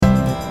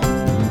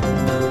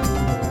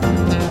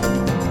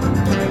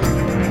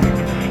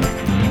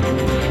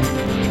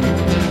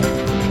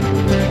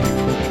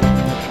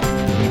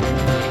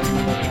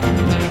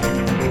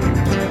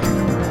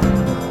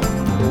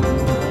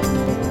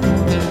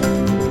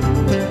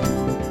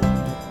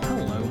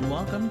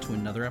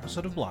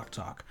episode of Block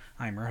Talk.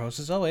 I'm your host,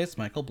 as always,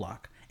 Michael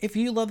Block. If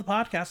you love the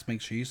podcast, make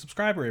sure you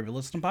subscribe wherever you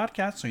listen to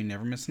podcasts so you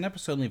never miss an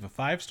episode and leave a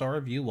 5-star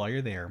review while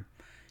you're there.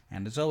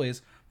 And as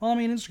always, follow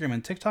me on Instagram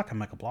and TikTok at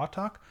Michael Block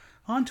Talk,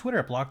 on Twitter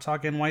at Block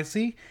Talk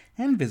NYC,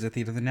 and visit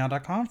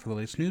theaterthenow.com for the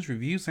latest news,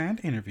 reviews,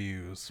 and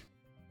interviews.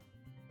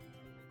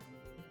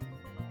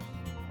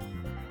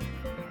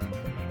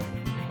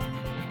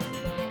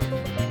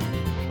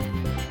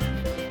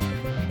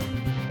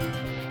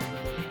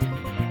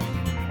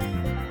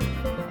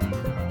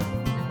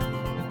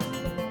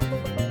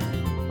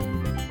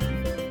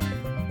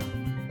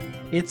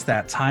 It's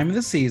that time of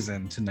the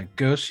season to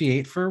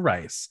negotiate for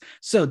Rice.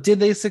 So did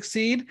they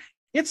succeed?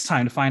 It's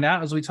time to find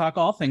out as we talk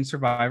all things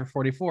Survivor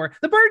 44,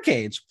 the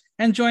Birdcage.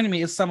 And joining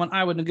me is someone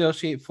I would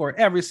negotiate for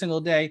every single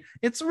day.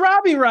 It's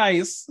Robby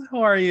Rice.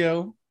 How are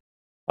you?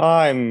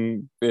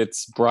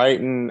 It's bright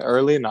and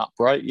early, not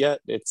bright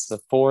yet. It's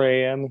 4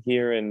 a.m.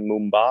 here in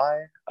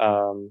Mumbai.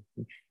 Coming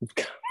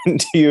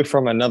to you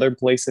from another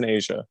place in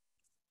Asia.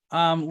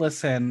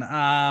 Listen,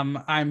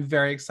 I'm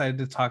very excited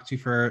to talk to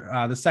you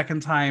for the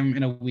second time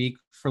in a week.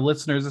 For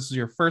listeners, this is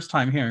your first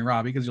time hearing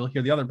Robby because you'll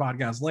hear the other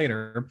podcast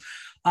later.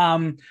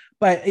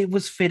 But it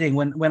was fitting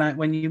when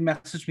you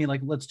messaged me like,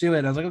 let's do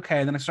it. I was like, okay.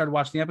 And then I started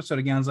watching the episode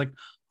again. I was like,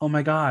 oh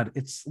my God,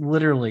 it's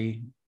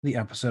literally the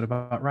episode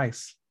about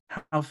Rice.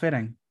 How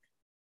fitting.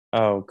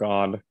 Oh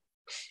God.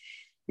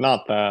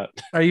 Not that.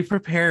 Are you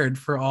prepared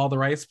for all the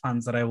Rice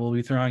puns that I will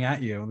be throwing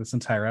at you this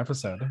entire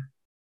episode?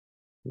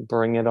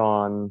 Bring it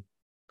on.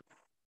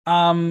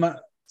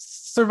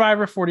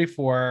 Survivor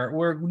 44,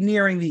 we're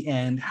nearing the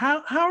end.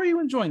 How are you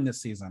enjoying this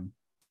season?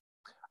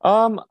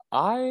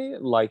 I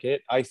like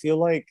it. I feel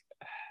like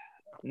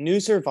new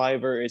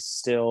Survivor is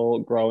still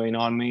growing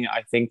on me.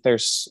 I think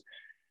there's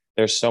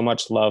so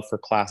much love for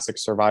classic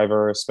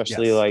Survivor,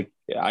 especially Yes. like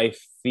I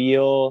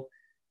feel,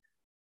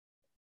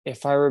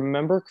 if I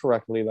remember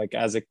correctly, like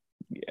as a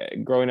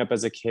growing up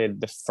as a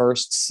kid, the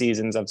first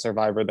seasons of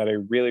Survivor that I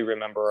really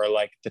remember are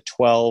like the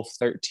 12,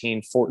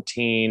 13,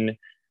 14.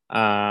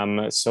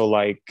 So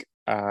like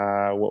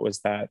what was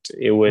that?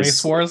 It was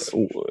Race Wars?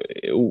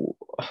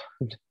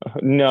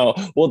 No.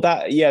 Well,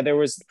 there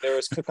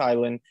was Cook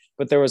Island,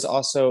 but there was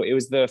also, it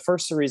was the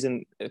first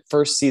season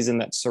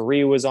that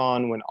Suri was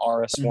on when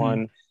Aris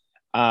won.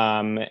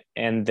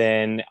 And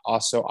then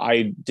also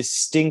I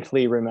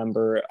distinctly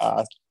remember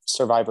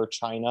Survivor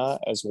China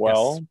as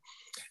well.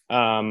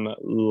 Yes.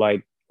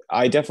 Like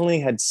I definitely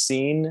had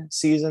seen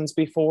seasons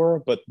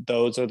before, but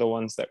those are the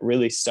ones that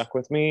really stuck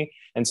with me.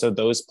 And so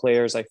those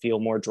players I feel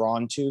more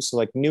drawn to. So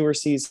like newer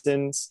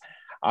seasons,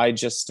 I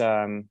just,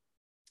 I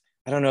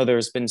don't know,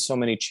 there's been so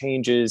many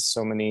changes,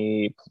 so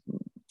many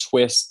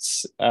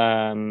twists,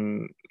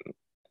 added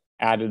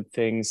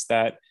things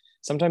that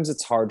sometimes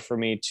it's hard for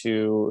me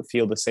to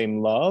feel the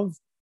same love.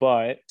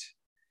 But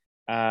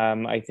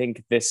I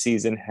think this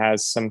season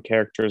has some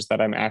characters that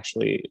I'm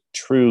actually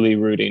truly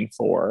rooting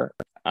for.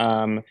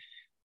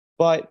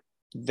 But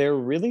there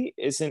really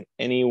isn't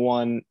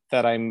anyone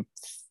that I'm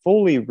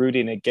fully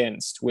rooting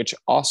against, which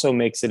also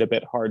makes it a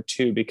bit hard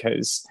too,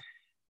 because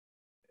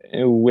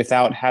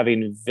without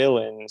having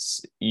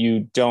villains,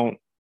 you don't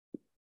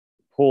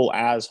pull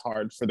as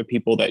hard for the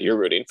people that you're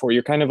rooting for.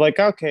 You're kind of like,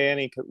 okay,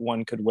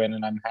 anyone could win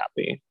and I'm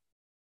happy.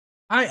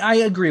 I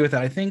agree with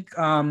that. I think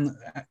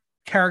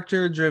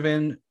character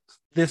driven,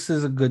 this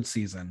is a good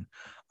season.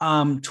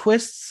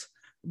 Twists,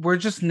 we're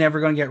just never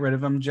going to get rid of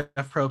them. Jeff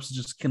Probst is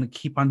just going to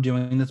keep on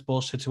doing this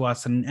bullshit to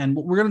us. And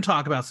we're going to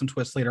talk about some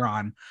twists later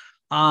on.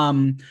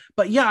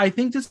 But yeah, I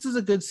think this is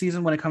a good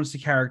season when it comes to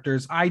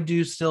characters. I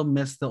do still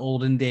miss the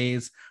olden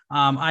days.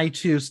 I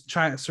too,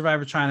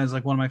 Survivor China is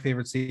like one of my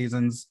favorite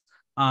seasons.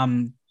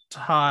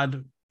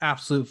 Todd,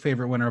 absolute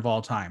favorite winner of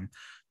all time.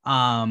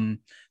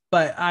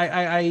 But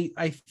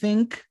I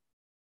think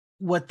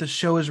what the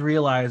show is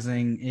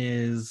realizing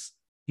is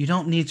you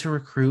don't need to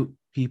recruit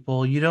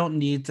people. You don't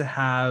need to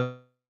have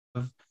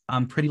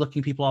pretty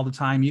looking people all the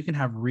time. You can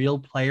have real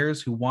players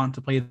who want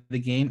to play the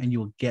game and you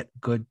will get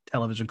good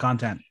television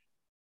content.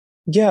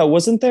 Yeah,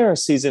 wasn't there a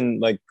season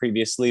like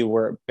previously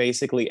where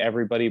basically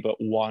everybody but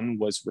one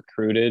was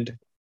recruited?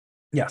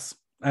 Yes.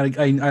 I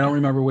don't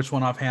remember which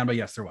one offhand, but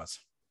yes, there was.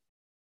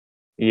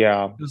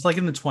 Yeah. It was like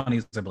in the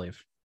 20s, I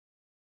believe.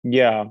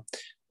 Yeah.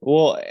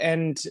 Well,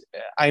 and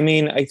I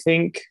mean, I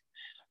think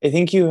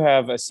you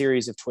have a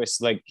series of twists.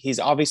 Like he's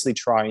obviously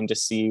trying to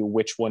see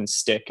which ones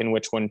stick and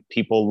which one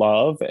people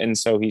love. And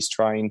so he's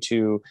trying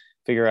to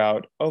figure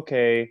out,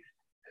 okay,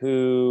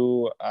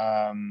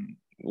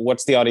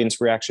 what's the audience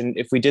reaction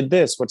if we did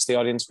this? What's the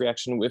audience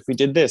reaction if we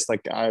did this?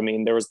 Like, I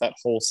mean, there was that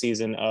whole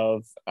season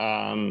of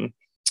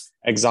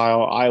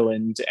Exile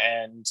Island,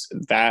 and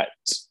that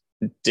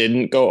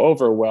didn't go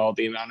over well.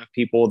 The amount of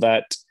people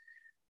that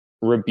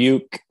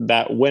rebuke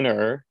that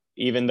winner,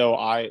 even though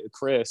I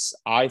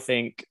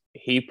think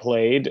he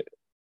played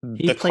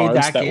the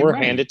cards that were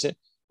handed to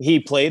he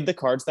played the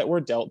cards that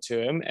were dealt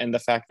to him, and the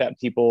fact that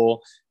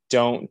people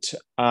don't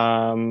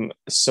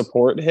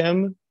support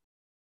him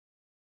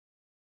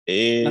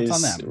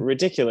is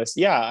ridiculous.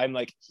 Yeah, I'm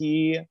like,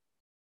 he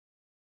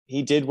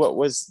he did what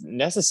was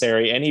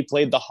necessary, and he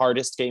played the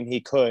hardest game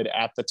he could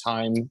at the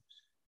time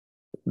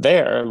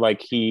there.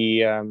 Like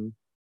he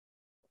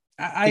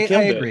I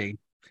killed it. agree.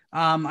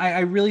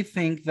 I really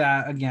think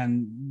that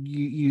again,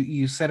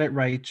 you said it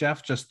right.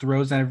 Jeff just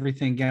throws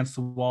everything against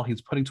the wall.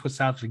 He's putting twists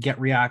out to get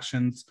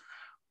reactions.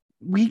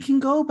 We can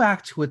go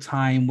back to a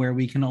time where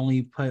we can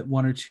only put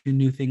one or two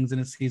new things in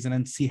a season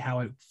and see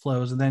how it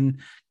flows, and then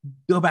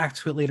go back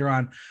to it later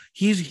on.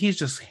 He's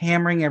just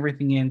hammering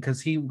everything in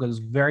because he was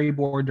very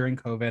bored during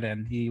COVID,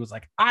 and he was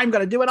like, "I'm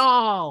gonna do it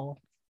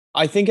all."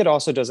 I think it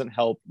also doesn't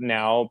help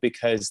now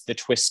because the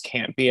twists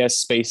can't be as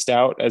spaced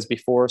out as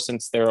before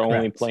since they're only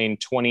Correct. playing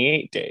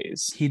 28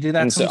 days. He did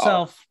that And to so,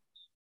 himself.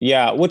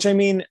 yeah, which I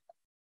mean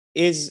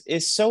is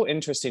so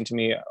interesting to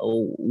me.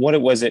 What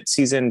it was, it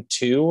season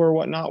 2 or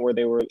whatnot, where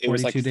it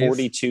was like 42 days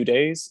 42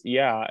 days.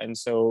 Yeah. And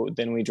so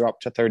then we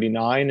dropped to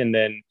 39, and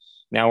then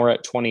now we're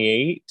at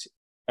 28.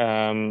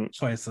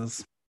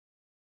 choices.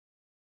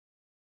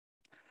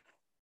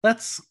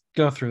 Let's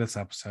go through this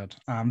episode.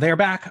 They're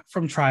back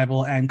from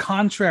tribal, and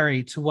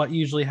contrary to what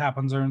usually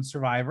happens in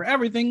Survivor,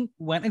 everything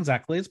went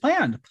exactly as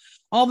planned.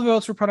 All the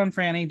votes were put on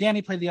Franny.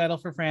 Danny played the idol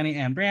for Franny,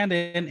 and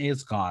Brandon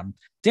is gone.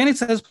 Danny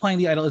says playing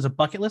the idol is a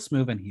bucket list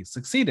move, and he's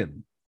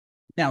succeeded.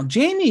 Now,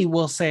 Jamie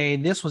will say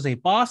this was a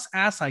boss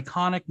ass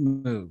iconic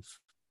move.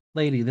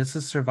 Lady, this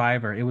is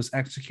Survivor. It was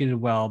executed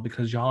well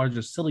because y'all are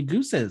just silly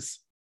gooses.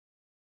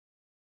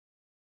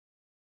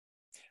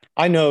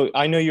 I know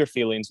your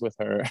feelings with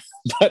her,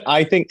 but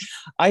I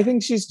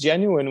think she's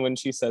genuine when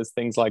she says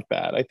things like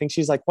that. I think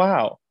she's like,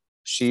 wow,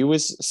 she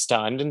was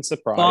stunned and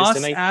surprised.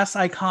 And Boss I ass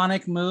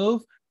iconic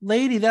move.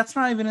 Lady, that's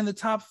not even in the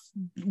top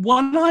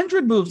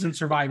 100 moves in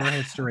Survivor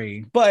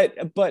history. but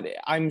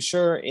I'm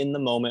sure in the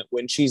moment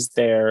when she's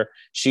there,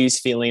 she's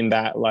feeling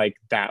that like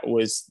that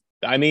was,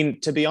 I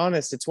mean, to be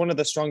honest, it's one of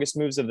the strongest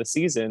moves of the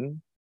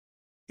season.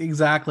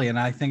 Exactly. And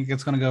I think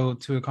it's going to go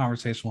to a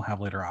conversation we'll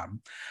have later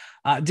on.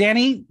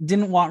 Danny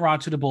didn't want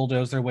Ratu to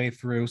bulldoze their way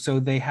through, so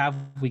they have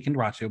weakened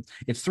Ratu.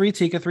 It's 3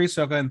 Tika, 3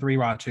 Soka, and 3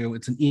 Ratu.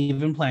 It's an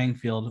even playing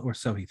field, or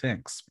so he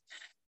thinks.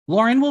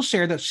 Lauren will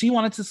share that she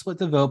wanted to split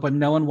the vote, but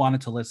no one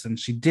wanted to listen.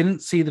 She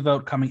didn't see the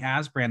vote coming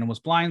as Brandon was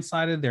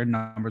blindsided. Their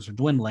numbers are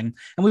dwindling.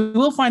 And we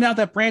will find out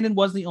that Brandon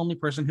was the only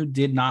person who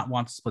did not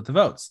want to split the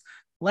votes.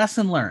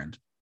 Lesson learned.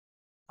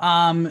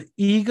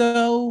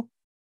 Ego,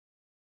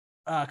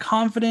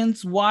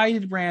 confidence. Why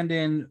did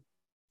Brandon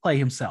play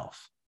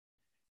himself?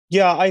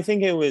 Yeah, I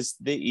think it was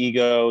the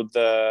ego.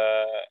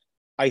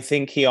 I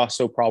think he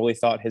also probably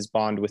thought his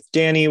bond with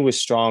Danny was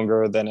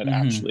stronger than it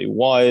actually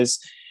was.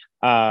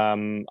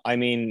 I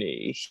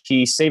mean,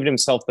 he saved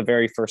himself the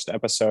very first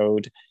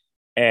episode,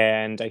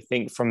 and I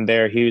think from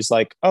there he was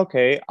like,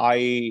 okay,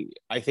 I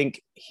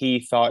think he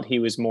thought he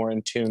was more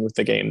in tune with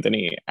the game than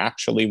he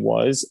actually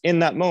was in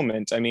that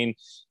moment. I mean,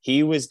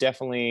 he was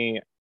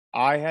definitely,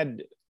 I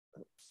had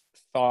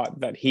thought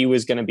that he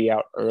was going to be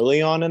out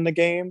early on in the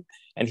game,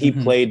 and he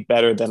played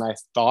better than I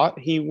thought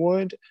he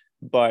would.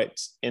 But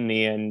in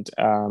the end,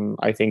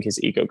 I think his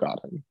ego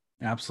got him.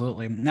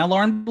 Absolutely. Now,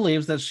 Lauren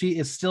believes that she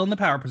is still in the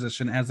power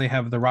position as they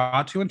have the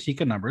Ratu and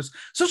Tika numbers,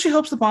 so she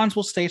hopes the bonds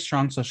will stay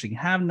strong so she can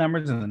have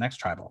numbers in the next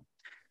tribal.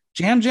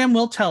 Jam Jam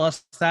will tell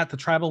us that the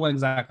tribal went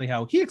exactly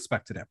how he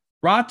expected it.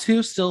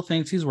 Ratu still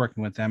thinks he's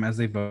working with them as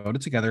they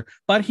voted together,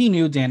 but he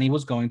knew Danny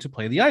was going to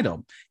play the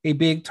idol. A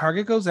big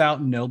target goes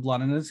out, no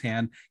blood in his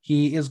hand.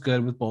 He is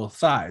good with both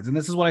sides. And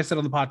this is what I said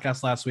on the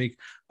podcast last week.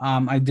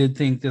 I did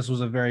think this was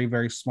a very,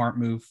 very smart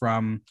move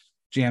from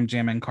Jam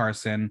Jam and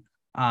Carson,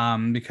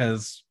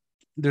 because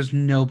there's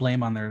no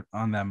blame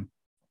on them.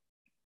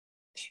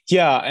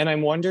 Yeah, and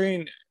I'm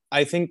wondering,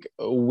 I think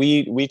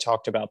we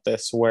talked about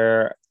this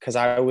where, because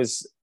I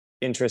was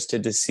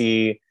interested to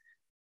see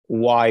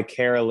why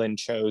Carolyn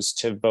chose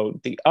to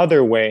vote the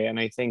other way. And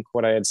I think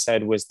what I had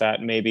said was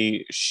that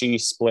maybe she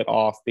split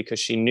off because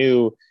she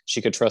knew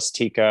she could trust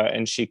Tika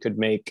and she could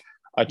make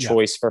a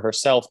choice for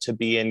herself to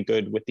be in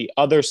good with the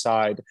other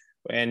side.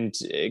 And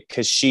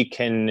because she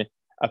can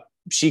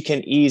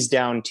ease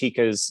down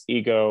Tika's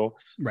ego,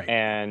 right,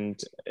 and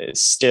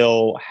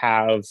still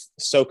have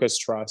Soka's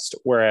trust,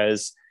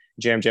 whereas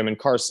Jam Jam and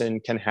Carson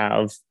can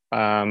have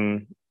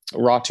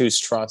Ratu's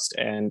trust.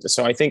 And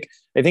so I think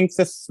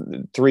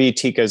the three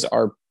Tikas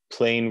are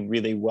playing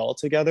really well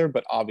together,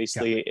 but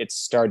obviously it's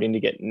starting to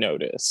get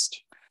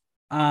noticed.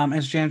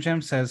 As Jam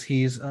Jam says,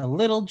 he's a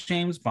little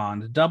James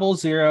Bond,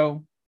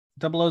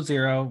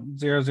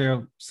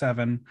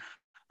 0000007.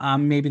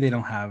 Maybe they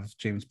don't have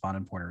James Bond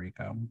in Puerto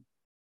Rico.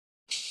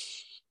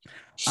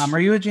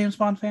 Are you a James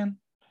Bond fan?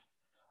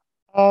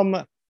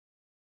 To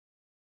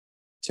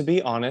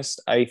be honest,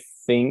 I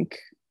think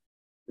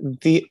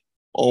the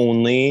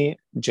only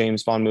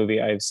James Bond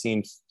movie I've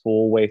seen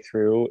full way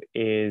through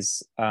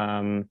is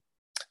the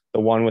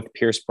one with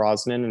Pierce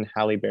Brosnan and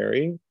Halle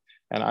Berry.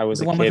 And I was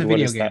the a one kid. with the What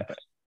video is game. that?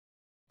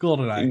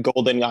 GoldenEye.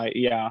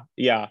 GoldenEye.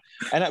 Yeah.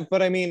 And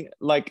but I mean,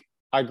 like,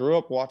 I grew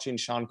up watching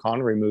Sean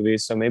Connery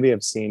movies, so maybe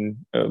I've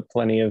seen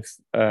plenty of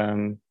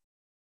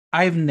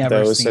I've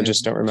never those. seen I a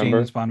just don't remember.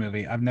 James Bond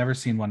movie. I've never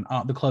seen one.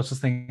 The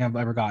closest thing I've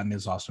ever gotten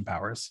is Austin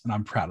Powers, and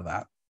I'm proud of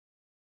that.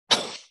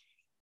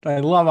 I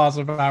love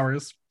Austin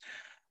Powers.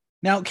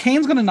 Now,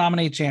 Kane's going to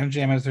nominate Jam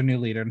Jam as their new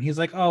leader, and he's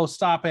like, "Oh,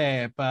 stop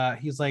it!" But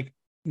he's like,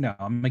 "No,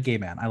 I'm a gay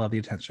man. I love the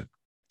attention.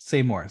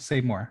 Say more.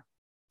 Say more."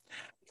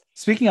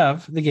 Speaking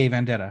of, the gay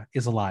vendetta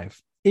is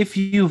alive. If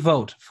you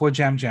vote for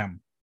Jam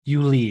Jam,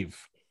 you leave.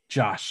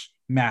 Josh,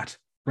 Matt,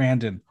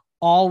 Brandon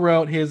all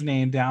wrote his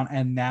name down,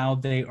 and now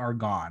they are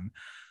gone.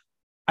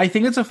 I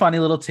think it's a funny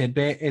little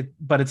tidbit,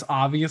 but it's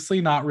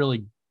obviously not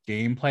really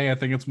gameplay. I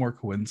think it's more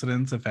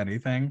coincidence, if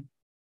anything.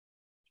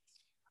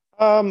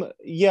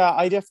 Yeah,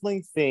 I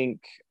definitely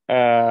think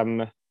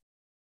um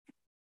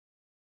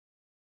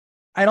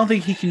I don't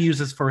think he can use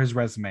this for his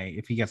resume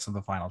if he gets to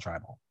the final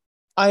tribal.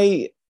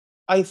 I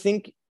I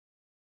think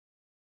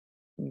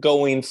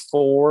going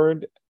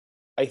forward,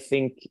 I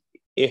think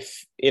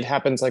if it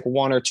happens like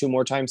one or two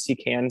more times, he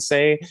can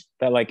say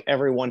that like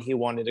everyone he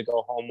wanted to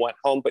go home went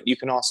home. But you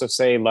can also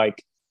say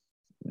like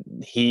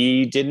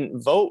he didn't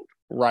Exactly.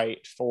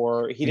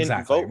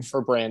 vote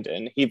for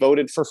Brandon. He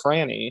voted for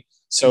Franny.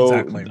 So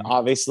Exactly.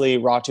 obviously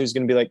Ratu's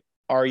gonna be like,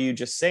 are you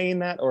just saying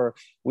that? Or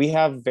we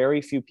have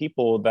very few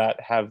people that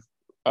have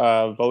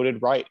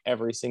voted right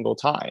every single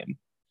time.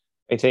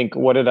 I think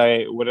what did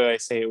I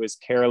say? It was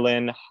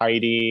Carolyn,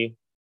 Heidi,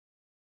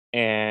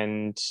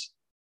 and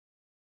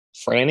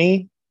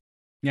Franny.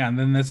 Yeah, and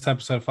then this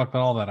episode fucked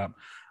all that up.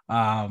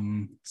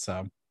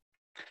 So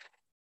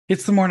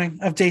it's the morning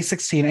of day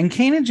 16, and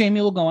Kane and Jamie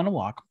will go on a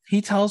walk.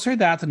 He tells her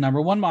that the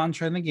number one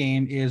mantra in the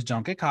game is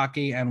don't get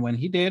cocky, and when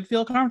he did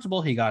feel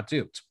comfortable, he got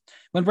duped.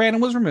 When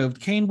Brandon was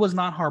removed, Kane was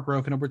not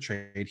heartbroken or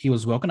betrayed. He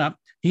was woken up.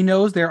 He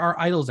knows there are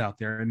idols out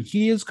there, and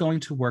he is going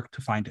to work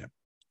to find him.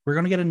 We're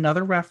going to get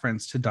another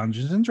reference to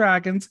Dungeons and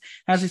Dragons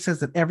as he says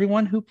that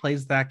everyone who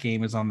plays that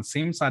game is on the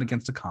same side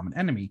against a common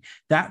enemy.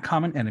 That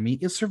common enemy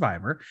is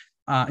Survivor.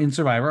 In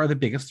Survivor are the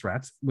biggest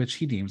threats, which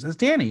he deems as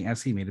Danny,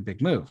 as he made a big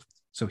move.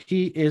 So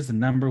he is the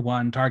number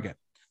one target.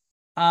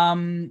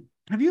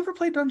 Have you ever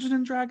played Dungeons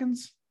and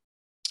Dragons?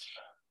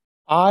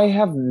 I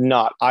have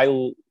not.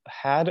 I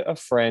had a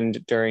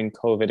friend during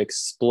COVID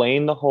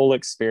explain the whole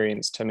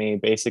experience to me,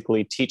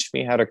 basically teach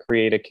me how to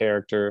create a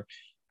character,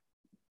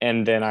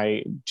 and then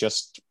I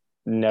just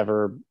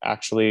never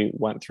actually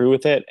went through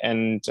with it.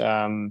 And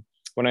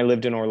when I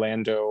lived in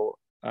Orlando,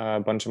 a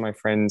bunch of my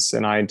friends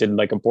and I did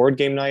like a board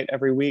game night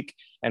every week.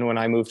 And when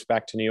I moved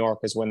back to New York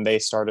is when they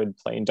started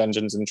playing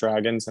Dungeons and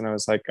Dragons, and I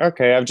was like,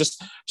 okay, I've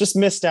just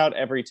missed out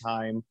every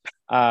time.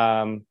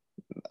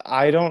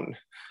 I don't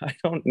I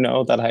don't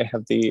know that I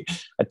have the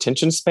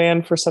attention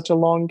span for such a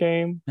long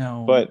game,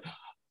 No. but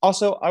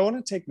also I want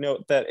to take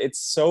note that it's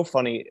so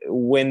funny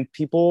when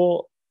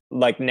people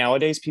like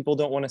nowadays people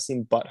don't want to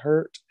seem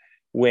butthurt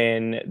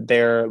when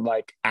their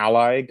like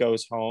ally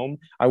goes home.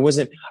 I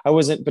wasn't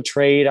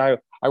betrayed. I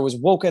was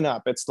woken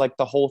up. It's like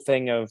the whole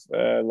thing of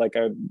like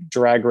a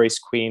drag race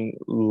queen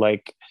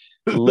like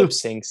lip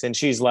syncs, and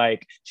she's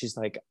like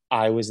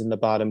I was in the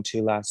bottom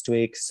two last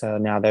week, so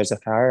now there's a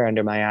fire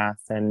under my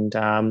ass, and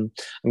I'm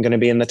gonna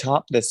be in the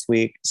top this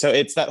week. So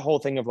it's that whole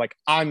thing of like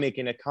I'm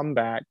making a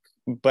comeback,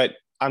 but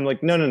I'm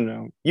like no no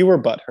no, you were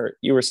butthurt,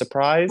 you were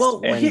surprised,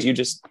 Well, and you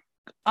just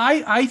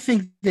I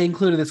think they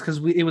included this because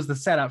it was the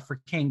setup for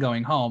Kane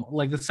going home.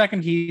 Like the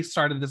second he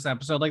started this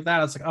episode like that,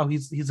 I was like, oh,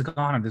 he's a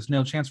goner. There's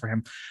no chance for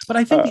him. But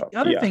I think the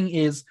other yeah thing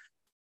is,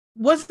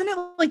 wasn't it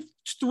like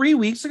 3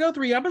 weeks ago,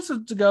 3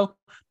 episodes ago,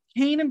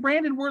 Kane and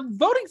Brandon were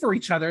voting for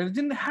each other and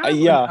didn't have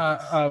yeah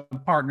a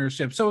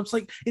partnership. So it's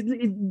like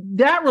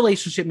that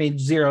relationship made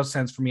zero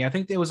sense for me. I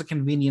think it was a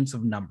convenience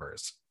of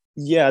numbers.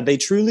 yeah, they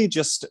truly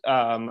just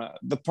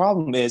the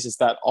problem is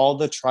that all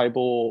the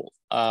tribal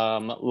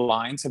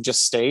lines have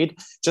just stayed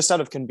just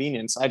out of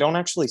convenience. I don't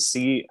actually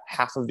see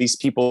half of these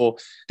people.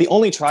 The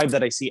only tribe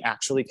that I see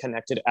actually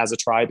connected as a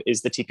tribe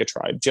is the Tika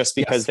tribe, just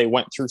because Yes. they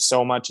went through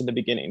so much in the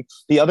beginning.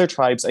 The other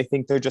tribes, I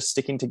think they're just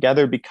sticking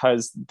together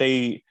because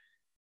they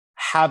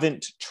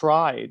haven't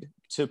tried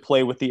to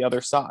play with the other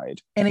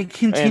side. And it And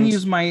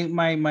continues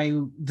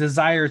my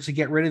desire to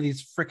get rid of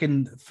these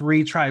freaking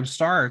 3 tribe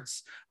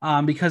starts,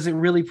 because it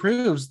really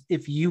proves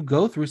if you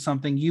go through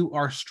something, you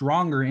are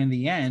stronger in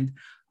the end.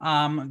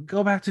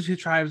 Go back to 2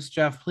 tribes,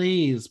 Jeff,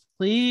 please,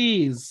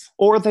 please.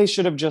 or they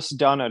should have just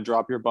done a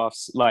drop your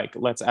buffs, like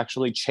let's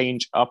actually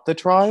change up the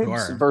tribes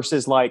Sure.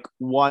 versus like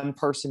one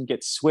person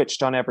gets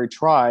switched on every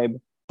tribe,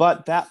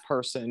 but that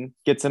person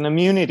gets an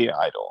immunity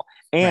idol.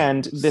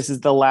 And Right. this is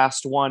the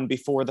last one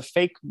before the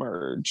fake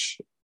merge.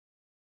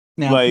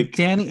 Now, Like,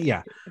 Danny,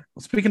 yeah.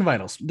 Speaking of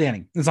idols,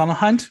 Danny is on the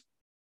hunt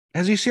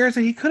as he shares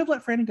that he could have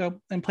let Franny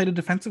go and played a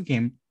defensive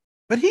game,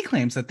 but he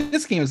claims that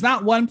this game is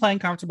not one playing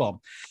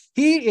comfortable.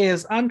 He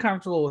is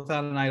uncomfortable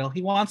without an idol.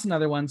 He wants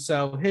another one.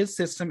 So his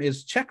system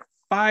is check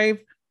 5,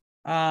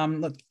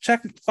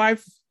 check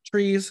 5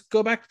 trees,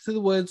 go back to the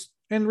woods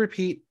and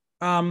repeat.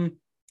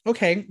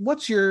 Okay,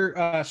 what's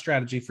your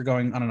strategy for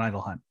going on an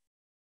idol hunt?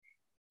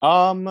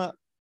 um,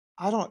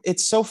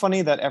 it's so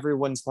funny that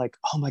everyone's like,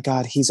 oh my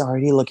God, he's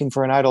already looking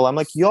for an idol. I'm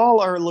like, y'all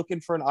are looking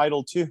for an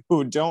idol too.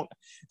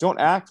 Don't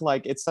act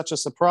like it's such a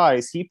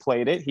surprise. He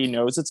played it. He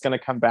knows it's going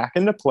to come back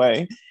into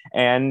play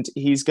and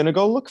he's going to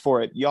go look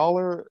for it. Y'all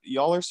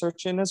are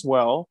searching as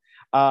well.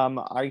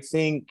 I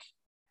think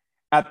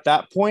at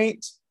that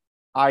point,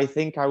 I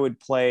think I would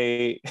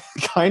play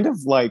kind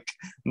of like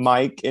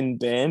Mike and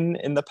Ben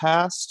in the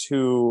past,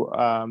 who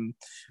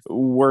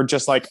were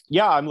just like,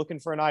 yeah, I'm looking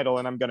for an idol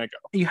and I'm gonna go.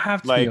 You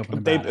have to be Like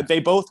open they about it. they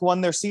both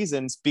won their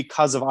seasons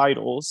because of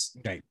idols.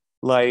 Right.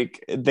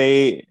 Like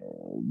they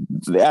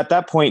at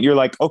that point, you're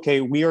like, okay,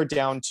 we are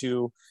down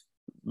to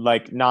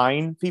like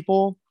 9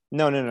 people.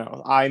 No.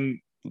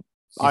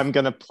 I'm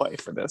gonna play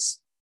for this.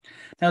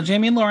 Now,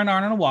 Jamie and Lauren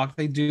aren't on a walk.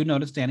 They do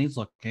notice Danny's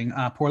looking.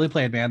 Poorly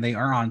played, man. They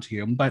are on to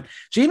you. But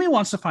Jamie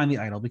wants to find the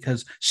idol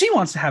because she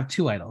wants to have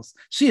 2 idols.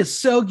 She is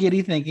so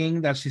giddy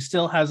thinking that she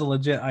still has a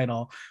legit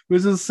idol,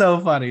 which is so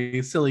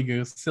funny. Silly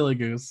goose, silly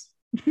goose.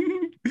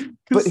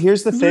 But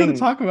here's the we're going thing. to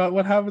talk about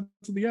what happens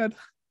to the end.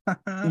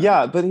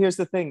 Yeah, but here's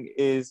the thing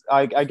is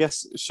I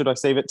guess should I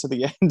save it to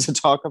the end to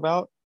talk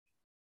about?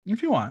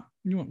 If you want.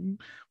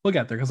 We'll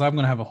get there because I'm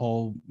going to have a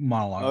whole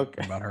monologue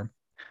about her.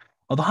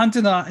 Well, the hunt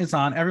is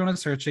on. Everyone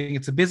is searching.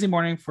 It's a busy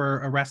morning for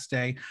a rest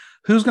day.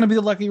 Who's going to be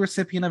the lucky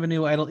recipient of a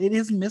new idol? It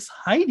is Miss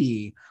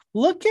Heidi.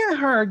 Look at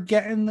her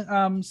getting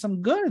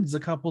some goods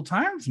a couple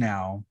times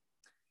now.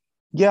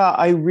 Yeah,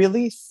 I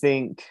really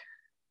think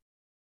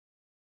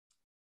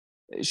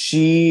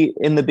she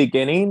in the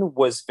beginning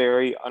was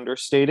very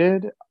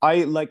understated.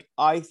 I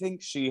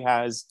think she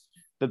has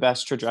the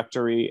best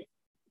trajectory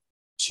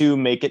to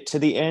make it to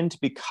the end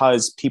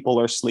because people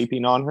are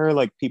sleeping on her.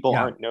 Like people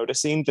aren't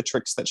noticing the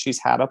tricks that she's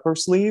had up her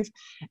sleeve.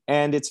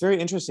 And it's very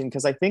interesting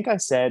because I think I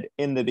said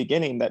in the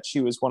beginning that she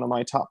was one of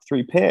my top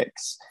 3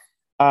 picks.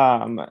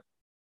 But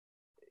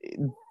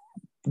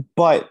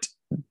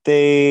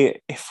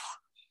if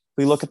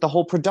we look at the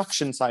whole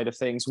production side of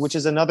things, which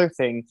is another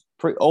thing,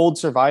 old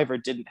Survivor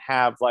didn't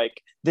have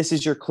like, this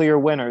is your clear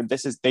winner.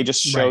 They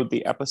just showed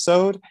the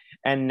episode.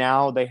 And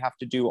now they have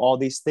to do all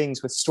these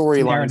things with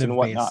storylines and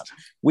whatnot.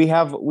 We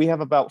have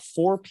about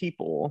 4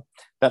 people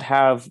that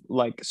have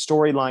like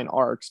storyline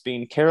arcs,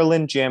 being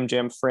Carolyn, Jam,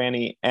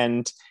 Franny,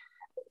 and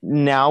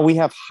now we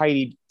have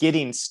Heidi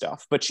getting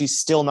stuff, but she's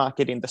still not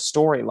getting the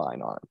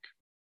storyline arc,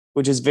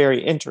 which is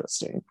very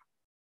interesting.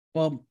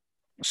 Well,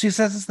 she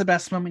says it's the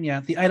best moment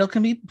yet. The idol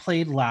can be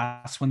played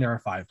last when there are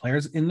 5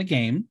 players in the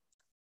game.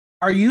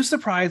 Are you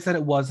surprised that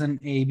it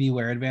wasn't a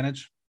beware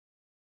advantage?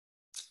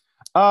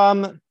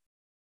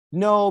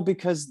 No,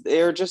 because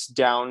they're just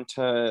down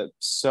to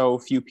so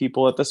few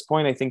people at this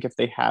point. I think if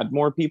they had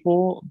more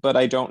people, but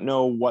I don't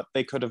know what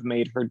they could have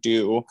made her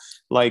do.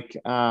 Like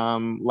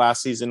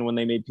last season when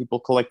they made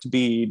people collect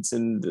beads,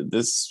 and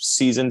this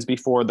seasons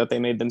before that they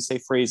made them say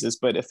phrases.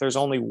 But if there's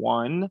only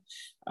one,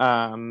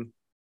 I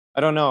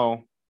don't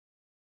know.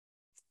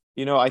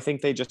 I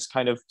think they just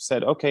kind of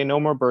said, okay, no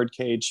more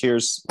birdcage.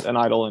 Here's an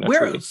idol in a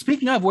tree.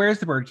 Speaking of, where's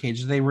the birdcage?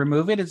 Did they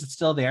remove it? Is it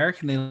still there?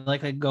 Can they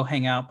like go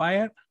hang out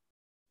by it?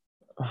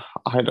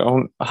 I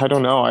don't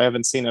know. I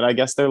haven't seen it. I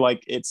guess they're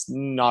like, it's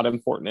not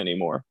important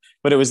anymore.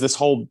 But it was this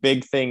whole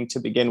big thing to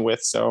begin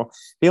with. So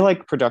I feel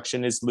like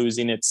production is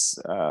losing its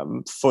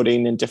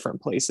footing in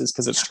different places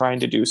because it's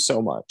trying to do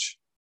so much.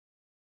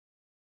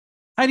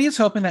 Heidi is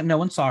hoping that no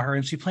one saw her,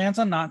 and she plans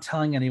on not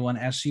telling anyone,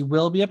 as she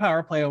will be a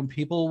power player and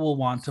people will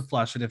want to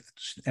flush it if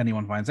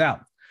anyone finds out.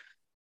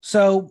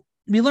 So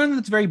we learned that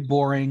it's very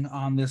boring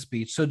on this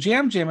beach. So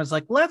Jam is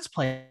like, let's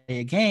play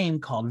a game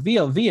called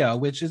Vio Vio,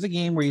 which is a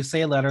game where you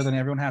say a letter, then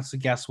everyone has to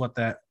guess what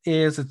that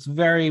is. It's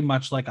very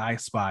much like I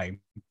Spy.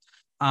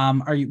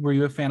 Were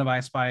you a fan of I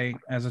Spy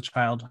as a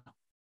child?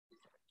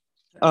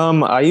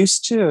 There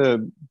used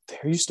to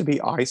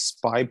be I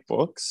Spy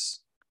books.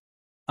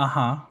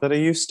 That I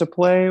used to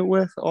play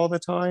with all the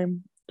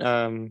time.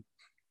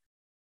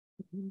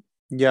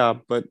 Yeah,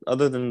 but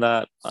other than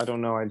that, I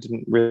don't know. I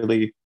didn't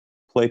really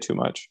play too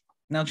much.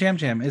 Now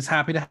Jam is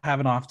happy to have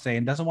an off day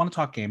and doesn't want to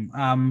talk game.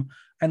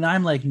 And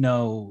I'm like,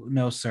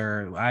 no,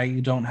 sir.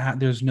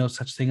 There's no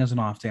such thing as an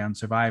off day on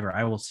Survivor.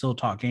 I will still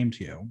talk game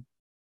to you.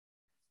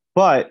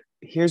 But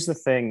here's the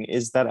thing,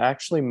 is that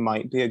actually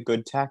might be a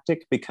good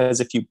tactic,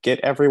 because if you get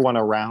everyone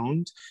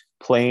around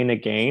playing a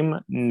game,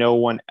 no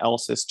one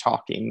else is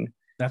talking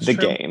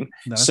game.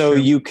 So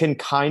true. You can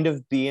kind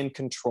of be in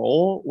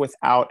control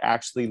without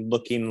actually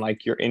looking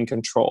like you're in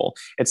control.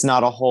 It's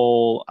not a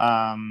whole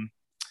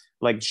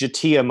like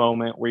Jatia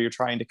moment where you're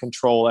trying to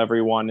control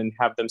everyone and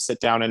have them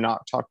sit down and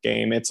not talk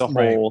game. It's a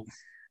whole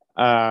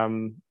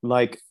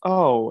like,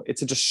 oh,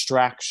 it's a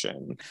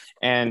distraction.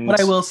 And what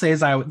I will say is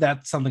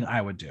that's something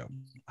I would do.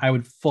 I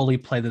would fully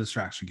play the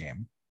distraction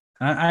game.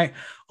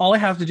 All I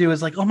have to do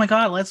is like, oh my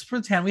God, let's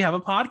pretend we have a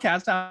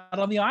podcast out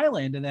on the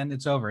island, and then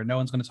it's over. No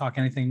one's going to talk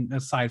anything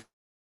aside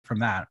from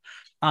that.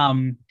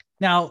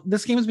 Now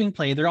this game is being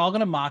played. They're all going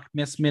to mock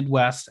Miss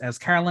Midwest as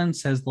Carolyn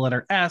says the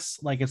letter S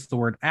like it's the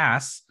word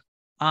ass.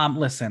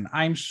 Listen,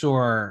 I'm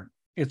sure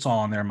it's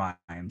all in their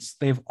minds.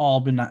 They've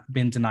all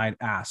been denied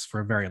ass for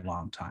a very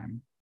long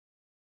time.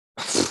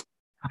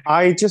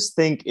 I just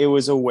think it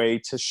was a way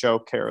to show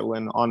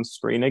Carolyn on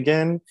screen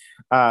again,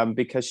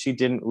 because she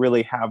didn't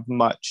really have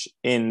much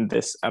in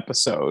this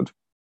episode.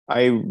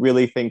 I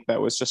really think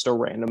that was just a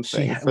random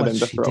thing for What them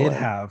to she throw did in.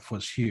 have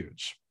was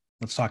huge.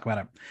 Let's talk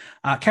about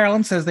it.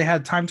 Carolyn says they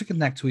had time to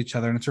connect to each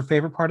other, and it's her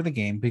favorite part of the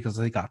game because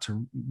they got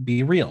to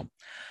be real.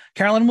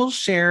 Carolyn will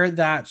share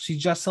that she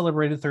just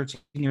celebrated 13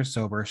 years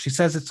sober. She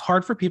says it's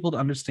hard for people to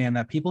understand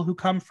that people who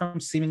come from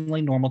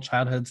seemingly normal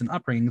childhoods and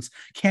upbringings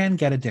can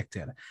get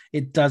addicted.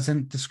 It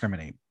doesn't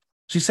discriminate.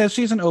 She says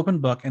she's an open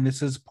book, and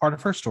this is part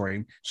of her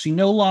story. She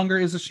no longer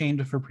is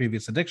ashamed of her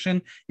previous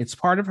addiction. It's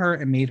part of her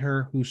and made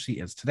her who she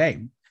is today.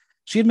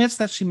 She admits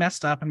that she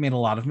messed up and made a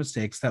lot of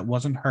mistakes that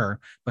wasn't her,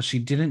 but she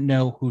didn't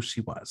know who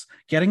she was.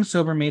 Getting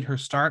sober made her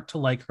start to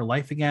like her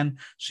life again.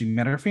 She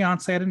met her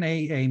fiance at an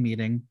AA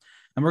meeting.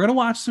 And we're going to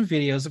watch some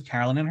videos of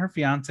Carolyn and her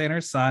fiance and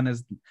her son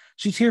as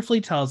she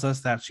tearfully tells us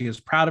that she is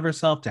proud of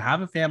herself to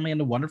have a family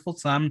and a wonderful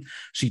son.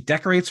 She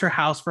decorates her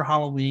house for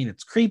Halloween.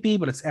 It's creepy,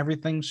 but it's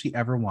everything she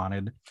ever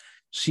wanted.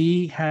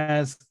 She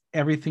has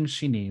everything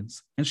she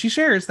needs. And she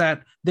shares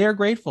that they're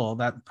grateful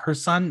that her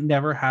son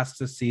never has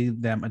to see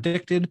them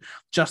addicted,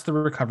 just the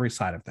recovery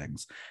side of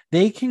things.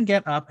 They can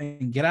get up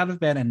and get out of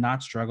bed and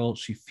not struggle.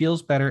 She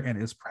feels better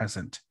and is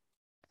present.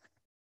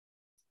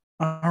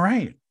 All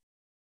right.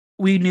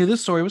 We knew this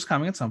story was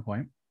coming at some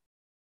point.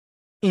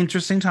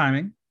 Interesting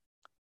timing.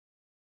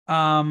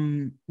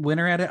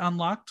 Winner edit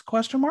unlocked,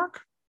 question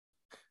mark?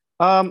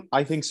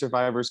 I think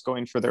Survivor's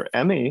going for their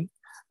Emmy,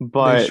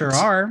 but they sure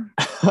are.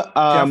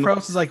 Jeff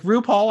Rose is like,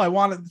 RuPaul, I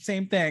wanted the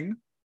same thing.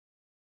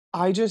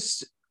 I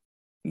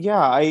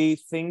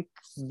think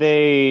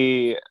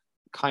they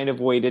kind of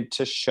waited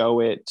to show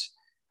it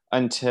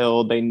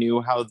until they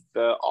knew how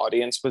the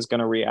audience was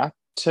going to react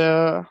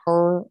to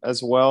her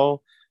as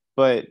well.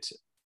 But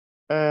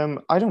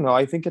I don't know.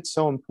 I think it's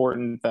so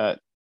important that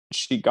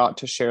she got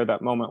to share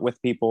that moment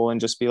with people and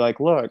just be like,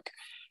 look,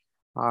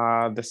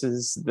 this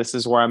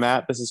is where I'm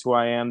at. This is who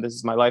I am. This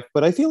is my life.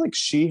 But I feel like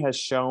she has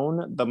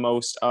shown the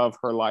most of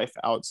her life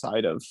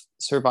outside of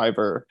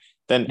Survivor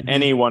than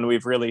anyone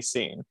we've really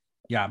seen.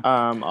 Yeah.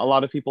 A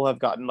lot of people have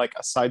gotten like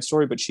a side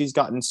story, but she's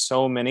gotten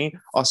so many.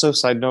 Also,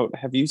 side note,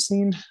 have you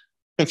seen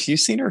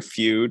her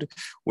feud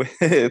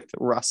with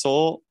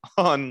Russell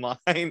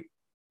online?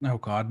 Oh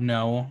God,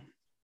 no.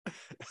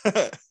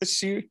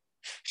 she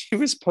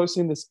was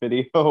posting this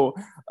video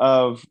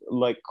of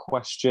like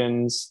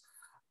questions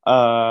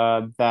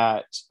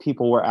that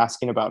people were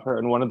asking about her,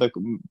 and one of the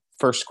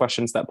first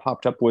questions that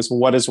popped up was,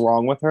 what is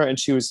wrong with her? And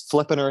she was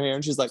flipping her hair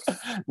and she's like,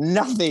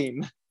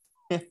 nothing.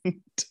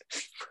 And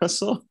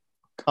Russell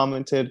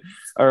commented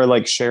or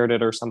like shared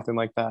it or something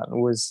like that,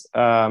 and was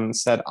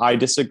said, I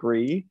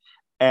disagree.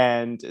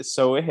 And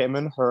so him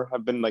and her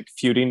have been like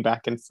feuding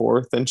back and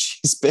forth, and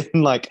she's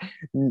been like,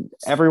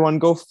 everyone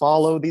go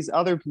follow these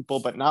other people,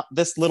 but not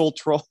this little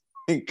troll.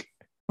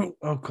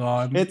 Oh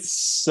God, it's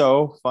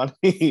so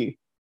funny.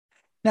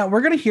 Now we're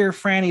going to hear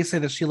Franny say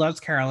that she loves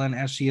Carolyn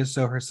as she is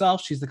so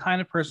herself. She's the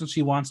kind of person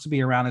she wants to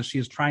be around, and she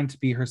is trying to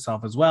be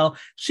herself as well.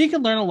 She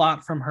can learn a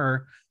lot from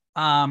her.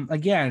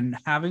 Again,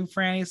 having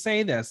Franny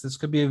say this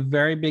could be a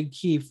very big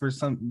key for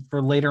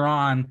later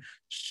on.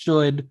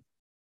 Should,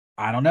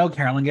 I don't know,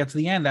 Carolyn get to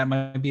the end, that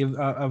might be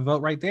a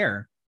vote right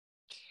there.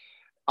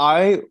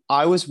 I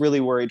was really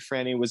worried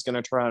Franny was going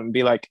to try and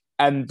be like,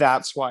 and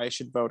that's why I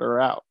should vote her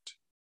out,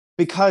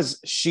 because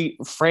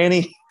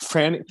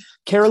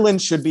Carolyn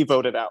should be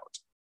voted out.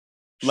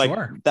 Like,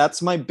 sure.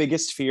 That's my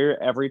biggest fear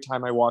every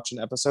time I watch an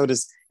episode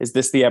is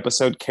this the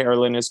episode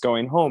Carolyn is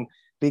going home?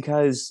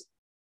 Because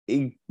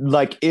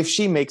like if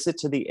she makes it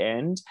to the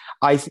end,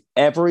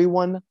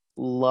 everyone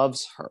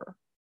loves her.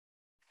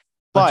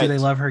 But do they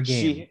love her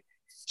game?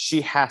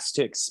 She has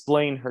to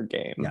explain her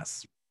game.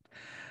 Yes.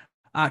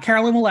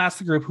 Carolyn will ask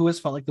the group who has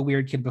felt like the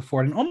weird kid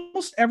before, and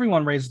almost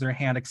everyone raises their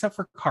hand except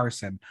for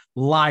Carson.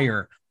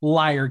 Liar,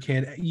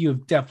 kid.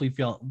 You've definitely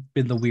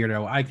been the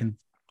weirdo. I can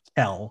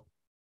tell.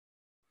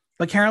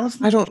 But Carolyn,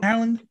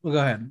 well, go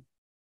ahead.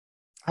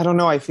 I don't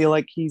know. I feel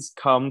like he's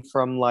come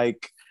from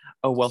like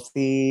a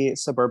wealthy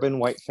suburban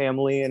white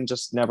family and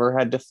just never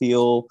had to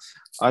feel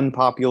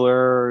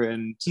unpopular.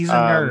 And he's a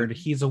nerd.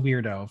 He's a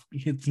weirdo.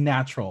 It's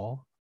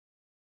natural.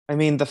 I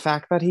mean, the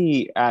fact that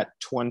he at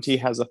 20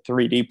 has a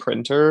 3D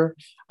printer,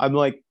 I'm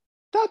like,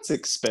 that's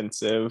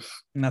expensive.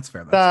 And that's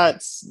fair.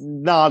 That's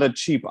not a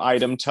cheap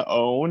item to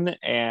own.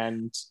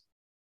 And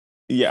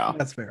yeah,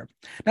 that's fair.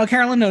 Now,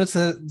 Carolyn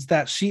notices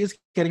that she is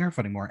getting her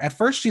footing more. At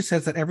first, she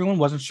says that everyone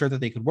wasn't sure that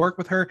they could work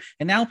with her,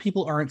 and now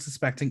people aren't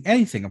suspecting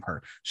anything of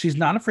her. She's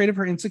not afraid of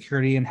her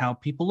insecurity and how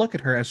people look at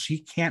her, as she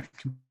can't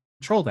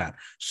control that.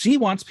 She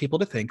wants people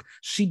to think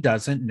she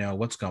doesn't know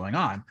what's going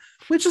on,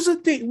 which is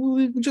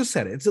we just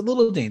said it. It's a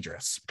little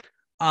dangerous.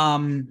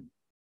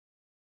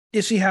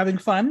 Is she having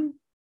fun?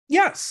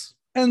 Yes.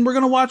 And we're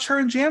going to watch her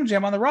and Jam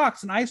Jam on the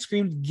rocks. And I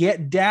screamed,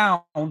 get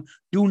down.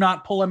 Do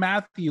not pull a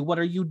Matthew. What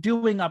are you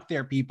doing up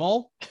there,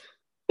 people?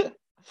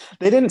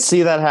 They didn't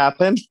see that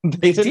happen.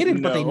 They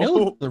didn't, but they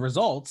know the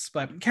results.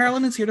 But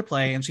Carolyn is here to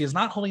play, and she is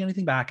not holding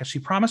anything back, as she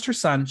promised her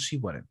son she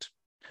wouldn't.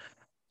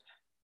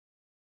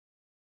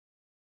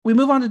 We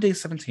move on to day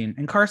 17,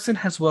 and Carson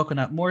has woken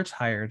up more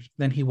tired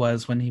than he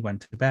was when he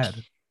went to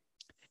bed.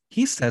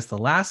 He says the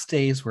last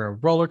days were a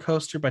roller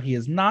coaster, but he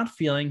is not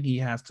feeling he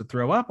has to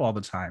throw up all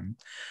the time.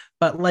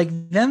 But like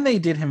then they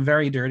did him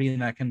very dirty in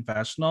that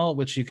confessional,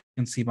 which you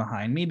can see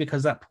behind me,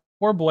 because that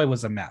poor boy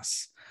was a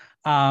mess.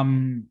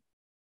 I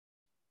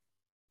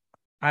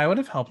would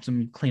have helped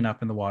him clean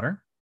up in the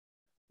water.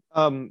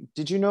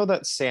 Did you know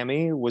that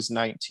Sammy was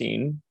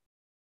 19?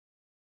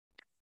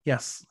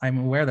 Yes, I'm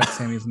aware that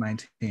Sammy is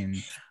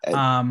 19.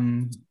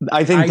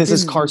 I think this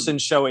is Carson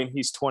showing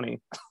he's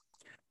 20.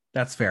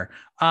 That's fair.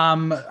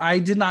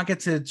 I did not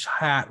get to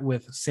chat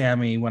with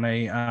Sammy when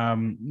I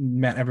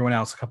met everyone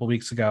else a couple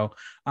weeks ago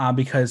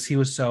because he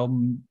was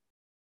so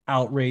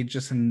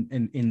outrageous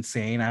and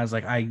insane. I was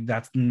like,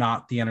 that's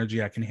not the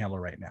energy I can handle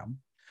right now.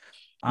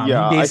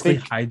 He basically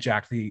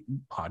hijacked the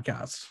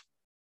podcast.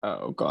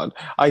 Oh God.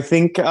 I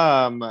think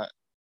that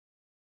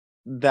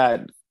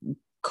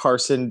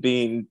Carson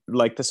being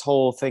like this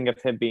whole thing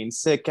of him being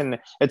sick, and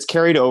it's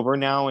carried over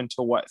now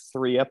into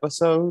 3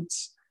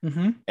 episodes.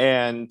 Mm-hmm.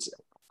 And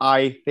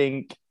I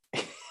think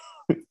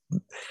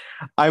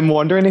I'm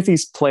wondering if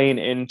he's playing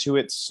into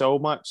it so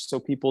much so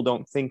people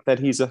don't think that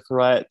he's a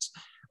threat,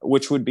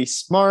 which would be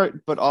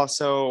smart, but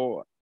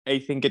also I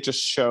think it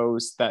just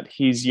shows that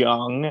he's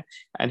young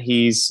and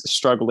he's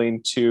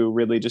struggling to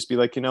really just be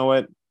like, you know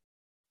what?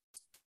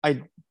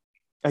 I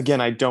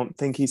don't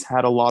think he's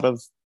had a lot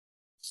of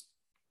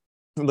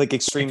like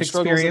extreme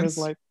struggles in his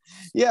life.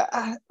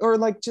 Yeah, or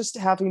like just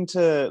having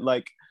to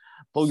like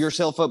pull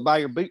yourself up by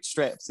your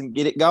bootstraps and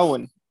get it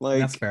going.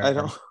 Like I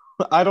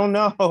don't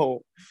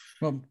know.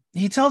 Well,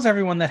 he tells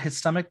everyone that his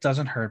stomach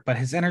doesn't hurt, but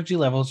his energy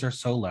levels are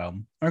so low.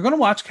 We're going to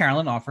watch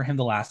Carolyn offer him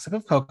the last sip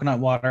of coconut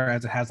water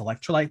as it has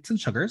electrolytes and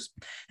sugars.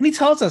 And he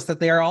tells us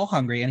that they are all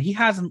hungry and he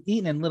hasn't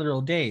eaten in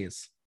literal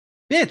days.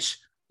 Bitch,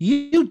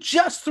 you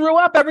just threw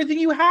up everything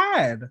you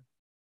had. That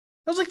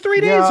was like 3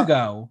 days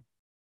ago.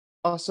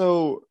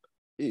 Also,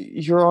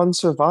 you're on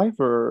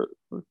Survivor.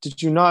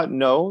 Did you not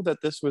know that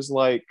this was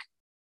like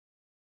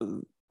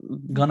the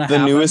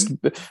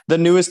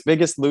newest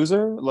Biggest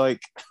Loser?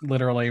 Like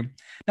literally.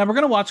 Now we're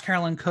gonna watch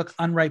Carolyn cook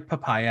unripe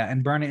papaya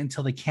and burn it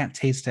until they can't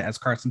taste it, as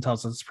Carson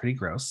tells us it's pretty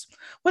gross.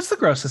 What's the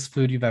grossest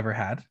food you've ever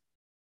had?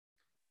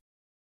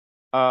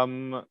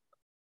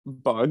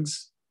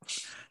 Bugs.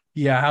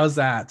 Yeah, how's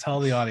that? Tell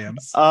the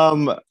audience.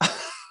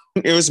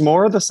 It was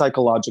more the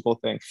psychological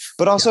thing,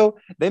 but also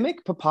they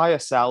make papaya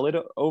salad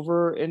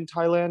over in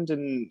Thailand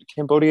and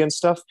Cambodia and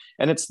stuff,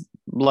 and it's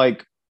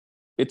like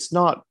it's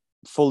not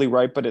fully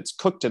ripe, but it's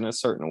cooked in a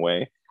certain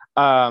way.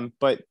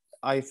 But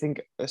I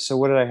think so.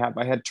 What did I have?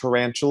 I had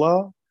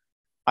tarantula,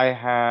 I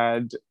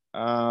had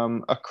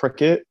a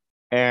cricket,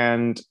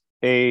 and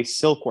a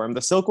silkworm.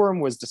 The silkworm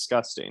was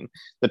disgusting.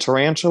 The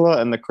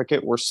tarantula and the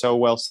cricket were so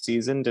well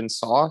seasoned and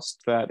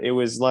sauced that it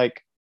was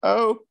like,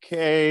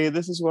 okay,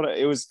 this is what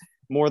it was.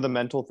 More the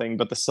mental thing,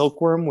 but the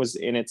silkworm was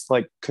in its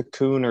like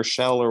cocoon or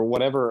shell or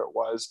whatever it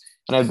was,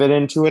 and I bit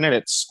into it and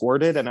it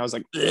squirted, and I was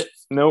like,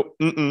 nope.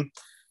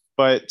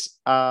 But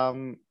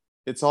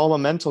it's all a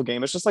mental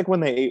game. It's just like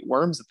when they ate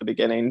worms at the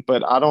beginning,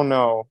 but I don't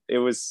know.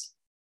 The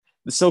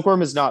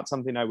silkworm is not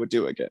something I would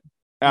do again.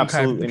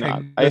 Absolutely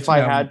not. If I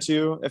had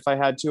to,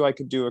 I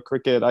could do a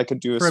cricket. I could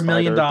do for $1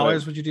 million.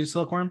 Would you do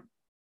silkworm?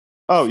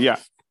 Oh yeah.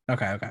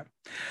 Okay.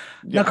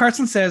 Now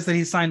Carson says that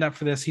he signed up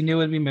for this. He knew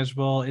it'd be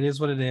miserable. It is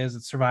what it is.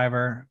 It's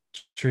Survivor.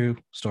 True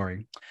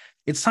story.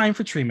 It's time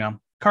for tree mail.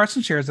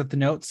 Carson shares that the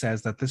note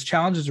says that this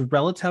challenge is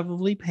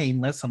relatively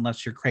painless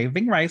unless you're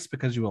craving rice,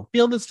 because you will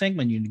feel this thing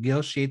when you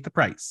negotiate the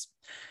price.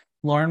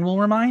 Lauren will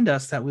remind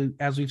us that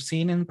as we've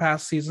seen in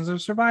past seasons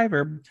of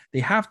Survivor, they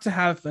have to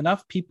have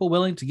enough people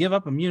willing to give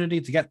up immunity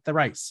to get the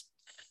rice.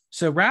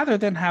 So rather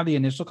than have the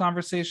initial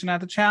conversation at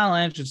the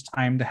challenge, it's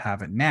time to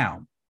have it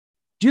now.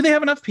 Do they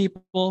have enough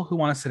people who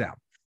want to sit out?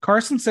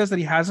 Carson says that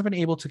he hasn't been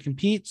able to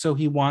compete, so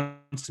he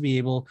wants to be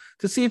able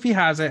to see if he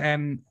has it,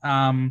 and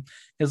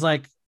is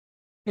like,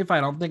 if I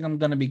don't think I'm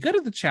going to be good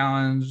at the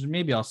challenge,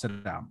 maybe I'll sit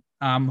it out.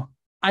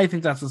 I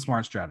think that's a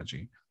smart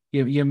strategy.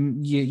 You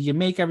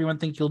make everyone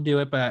think you'll do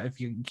it, but if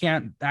you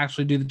can't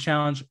actually do the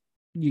challenge,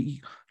 you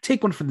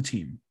take one for the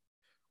team.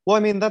 Well, I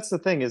mean, that's the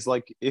thing is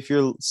like, if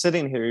you're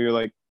sitting here, you're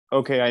like,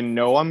 okay, I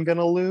know I'm going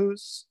to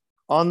lose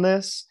on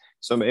this,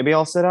 so maybe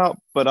I'll sit out,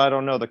 but I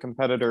don't know. The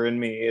competitor in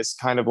me is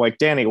kind of like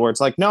Danny, where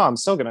it's like, no, I'm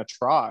still going to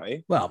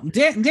try. Well,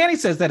 Danny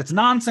says that it's a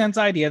nonsense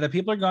idea that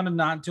people are going to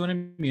not do an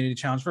immunity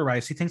challenge for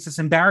rice. He thinks it's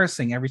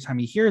embarrassing every time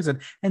he hears it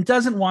and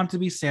doesn't want to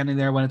be standing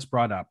there when it's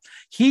brought up.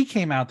 He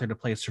came out there to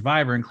play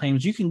Survivor and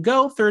claims you can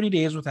go 30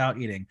 days without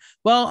eating.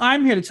 Well,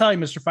 I'm here to tell you,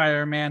 Mr.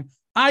 Fireman,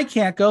 I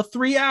can't go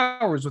 3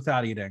 hours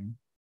without eating.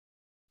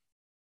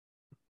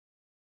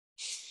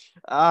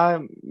 I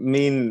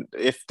mean,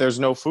 if there's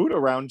no food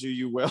around you,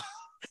 you will.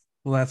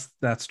 Well,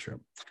 that's true.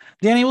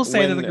 Danny will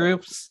say that the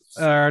groups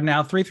are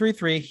now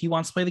 3-3-3. He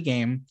wants to play the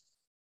game.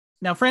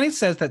 Now, Franny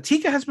says that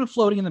Tika has been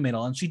floating in the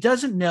middle and she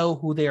doesn't know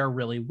who they are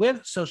really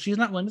with, so she's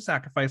not willing to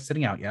sacrifice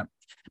sitting out yet.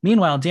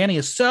 Meanwhile, Danny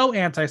is so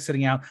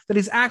anti-sitting out that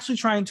he's actually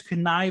trying to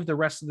connive the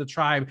rest of the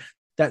tribe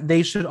that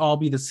they should all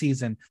be the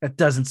season that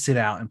doesn't sit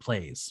out and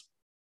plays.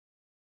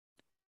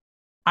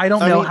 I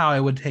don't know how I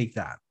would take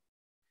that.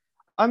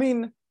 I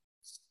mean,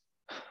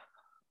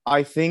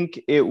 I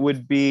think it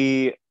would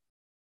be,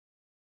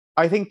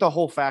 I think the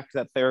whole fact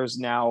that there's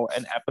now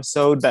an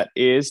episode that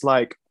is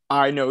like,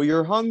 I know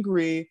you're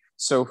hungry,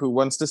 so who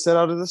wants to sit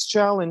out of this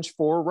challenge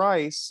for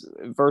rice,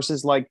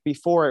 versus like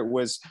before it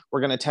was, we're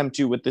going to tempt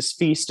you with this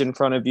feast in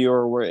front of you,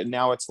 or where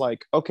now it's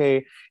like,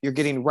 okay, you're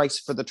getting rice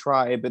for the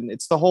tribe. And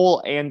it's the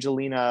whole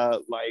Angelina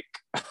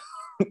like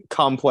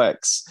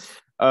complex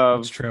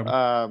of, That's true.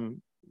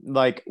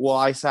 Like, well,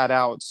 I sat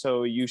out,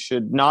 so you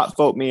should not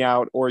vote me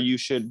out, or you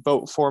should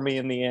vote for me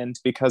in the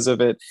end because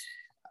of it.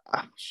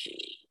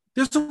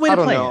 There's a way to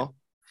play it.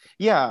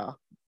 Yeah.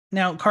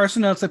 Now,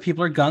 Carson notes that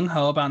people are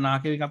gung-ho about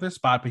not giving up their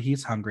spot, but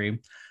he's hungry.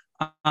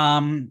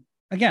 Again,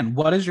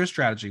 what is your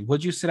strategy?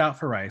 Would you sit out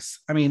for Rice?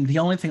 I mean, the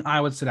only thing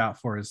I would sit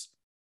out for is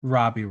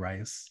Robby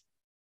Rice.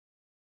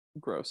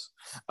 Gross.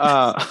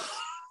 I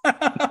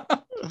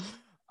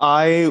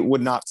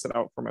would not sit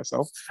out for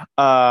myself.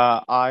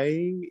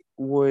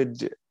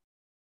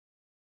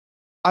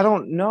 I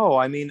don't know.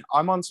 I mean,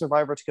 I'm on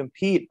Survivor to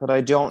compete, but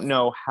I don't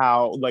know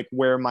how, like,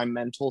 where my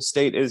mental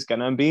state is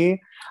going to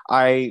be.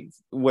 I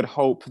would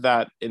hope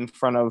that in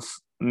front of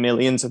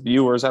millions of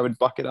viewers, I would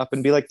buck it up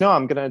and be like, no,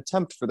 I'm going to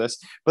attempt for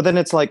this. But then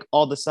it's like,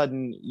 all of a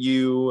sudden,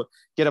 you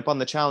get up on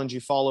the challenge,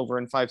 you fall over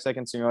in 5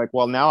 seconds, and you're like,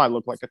 well, now I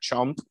look like a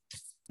chump.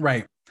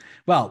 Right.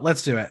 Well,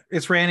 let's do it.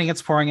 It's raining,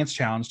 it's pouring, it's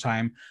challenge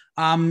time.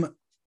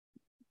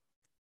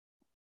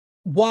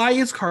 Why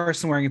is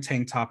Carson wearing a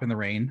tank top in the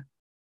rain?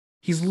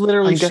 He's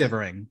literally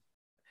shivering.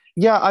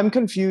 Yeah, I'm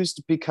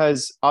confused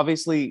because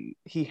obviously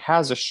he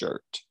has a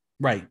shirt.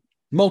 Right.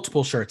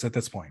 Multiple shirts at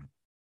this point.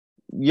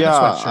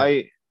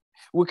 Yeah,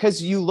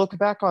 because you look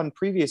back on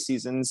previous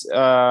seasons,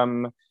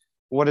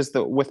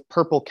 with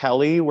Purple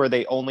Kelly, where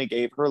they only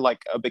gave her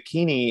like a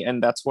bikini,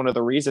 and that's one of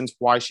the reasons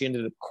why she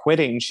ended up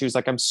quitting. She was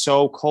like, I'm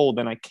so cold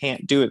and I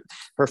can't do it.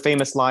 Her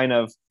famous line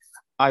of,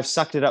 I've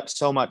sucked it up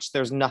so much,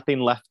 there's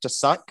nothing left to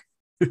suck.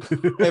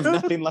 I have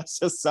nothing left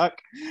to suck.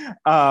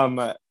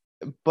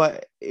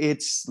 But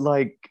it's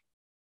like,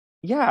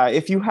 yeah,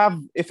 if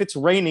it's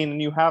raining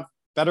and you have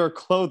better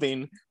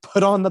clothing,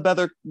 put on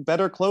the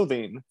better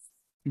clothing.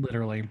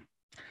 Literally.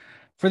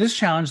 For this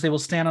challenge, they will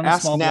stand on a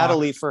small block. Ask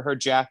Natalie for her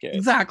jacket.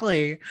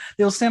 Exactly.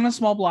 They will stand on a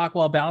small block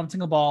while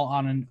balancing a ball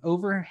on an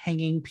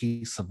overhanging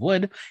piece of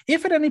wood.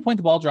 If at any point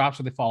the ball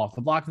drops or they fall off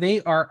the block,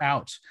 they are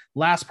out.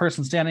 Last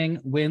person standing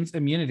wins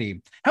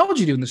immunity. How would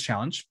you do in this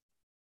challenge?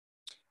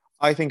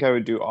 I think I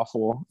would do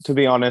awful. To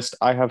be honest,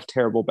 I have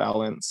terrible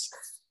balance.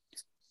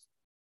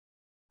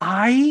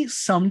 I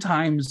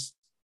sometimes,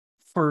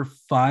 for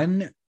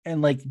fun,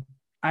 and like,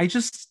 I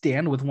just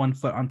stand with one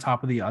foot on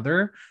top of the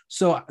other.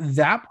 So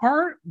that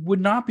part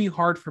would not be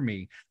hard for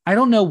me. I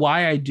don't know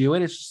why I do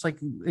it. It's just like,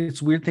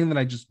 it's a weird thing that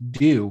I just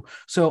do.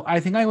 So I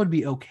think I would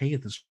be okay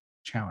at this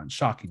challenge,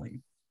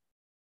 shockingly.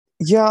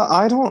 Yeah,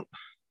 I don't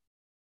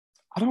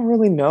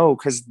really know,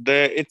 because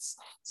it's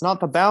not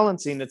the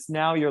balancing, it's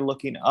now you're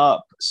looking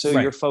up, so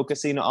right. You're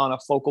focusing on a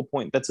focal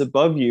point that's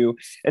above you.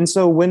 And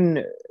so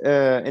when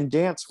in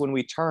dance, when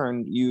we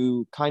turn,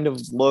 you kind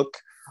of look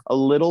a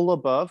little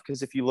above,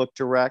 because if you look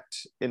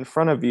direct in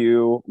front of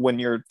you when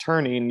you're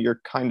turning,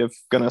 you're kind of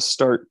gonna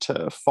start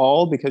to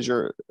fall because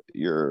your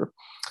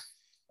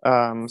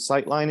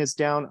sight line is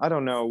down. I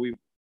don't know,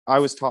 I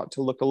was taught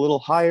to look a little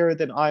higher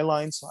than eye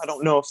line, so I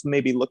don't know if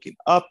maybe looking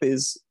up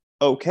is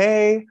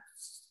okay.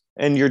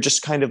 And you're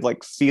just kind of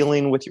like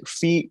feeling with your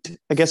feet.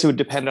 I guess it would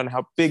depend on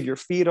how big your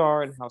feet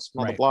are and how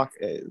small the block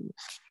is.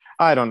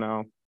 I don't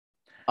know.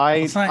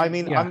 I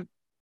mean, yeah.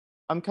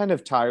 I'm kind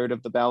of tired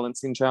of the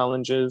balancing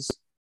challenges.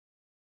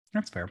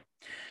 That's fair.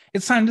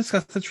 It's time to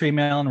discuss the tree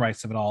mail and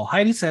rights of it all.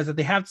 Heidi says that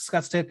they have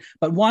discussed it,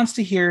 but wants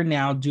to hear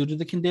now due to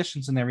the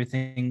conditions and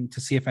everything to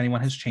see if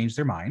anyone has changed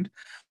their mind.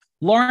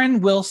 Lauren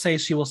will say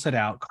she will sit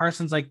out.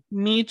 Carson's like,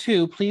 me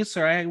too, please,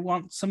 sir. I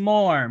want some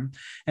more.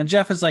 And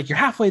Jeff is like, you're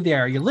halfway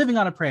there. You're living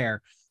on a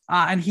prayer.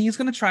 And he's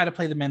going to try to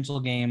play the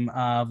mental game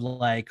of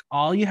like,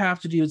 all you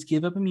have to do is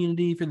give up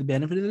immunity for the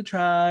benefit of the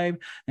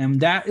tribe. And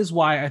that is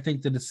why I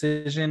think the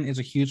decision is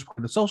a huge part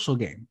of the social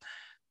game.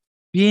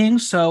 Being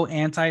so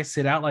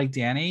anti-sit out like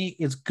Danny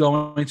is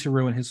going to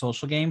ruin his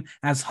social game,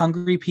 as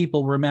hungry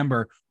people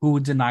remember who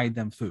denied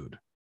them food.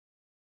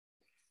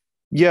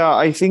 Yeah,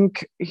 I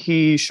think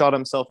he shot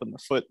himself in the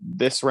foot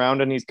this round,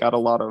 and he's got a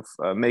lot of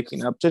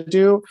making up to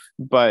do.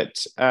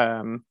 But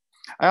I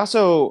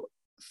also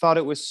thought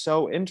it was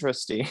so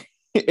interesting.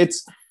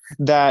 It's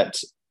that,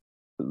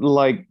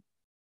 like,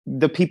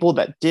 the people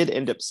that did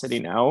end up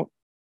sitting out,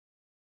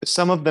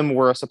 some of them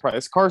were a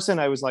surprise. Carson,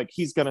 I was like,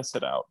 he's going to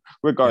sit out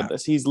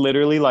regardless. Yeah. He's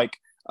literally like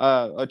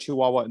a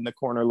chihuahua in the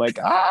corner, like,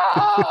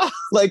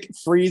 like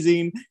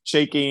freezing,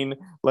 shaking.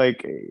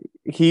 Like,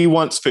 he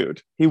wants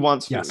food. He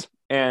wants food. Yes.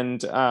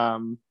 And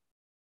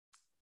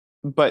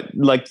but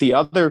like the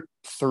other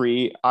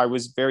three, I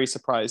was very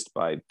surprised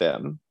by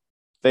them.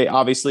 They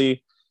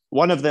obviously,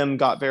 one of them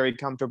got very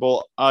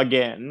comfortable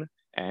again,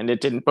 and it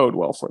didn't bode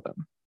well for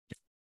them.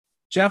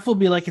 Jeff will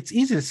be like, it's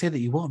easy to say that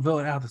you won't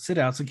vote out the sit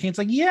outs. And Kane's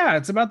like, yeah,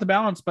 it's about the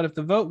balance. But if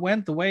the vote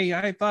went the way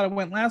I thought it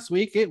went last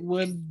week,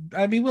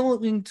 I'd be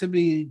willing to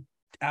be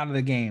out of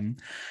the game.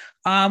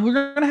 We're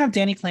going to have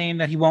Danny claim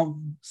that he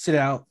won't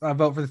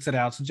vote for the sit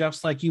outs. And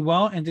Jeff's like, you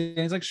won't? And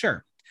Danny's like,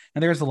 sure.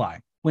 And there's a lie.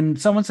 When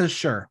someone says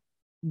sure,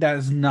 that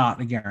is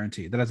not a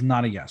guarantee. That is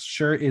not a yes.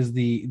 Sure is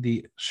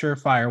the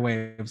surefire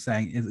way of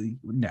saying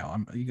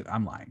no,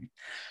 I'm lying.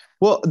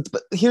 Well,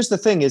 but here's the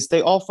thing is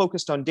they all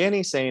focused on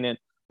Danny saying it,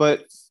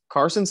 but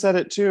Carson said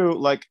it too.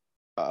 Like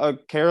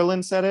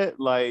Carolyn said it.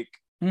 Like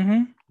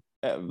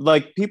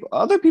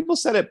other people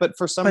said it, but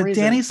for some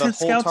reason Danny the said whole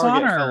Scout's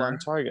target honor. fell on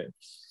target.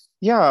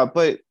 Yeah,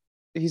 but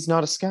he's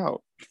not a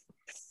scout.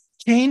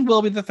 Kane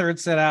will be the third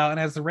sit out, and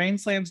as the rain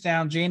slams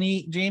down,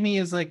 Jamie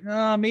is like,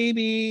 oh,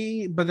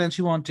 maybe, but then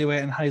she won't do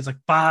it, and Heidi's like,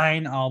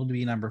 fine, I'll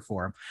be number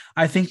 4.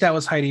 I think that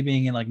was Heidi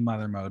being in like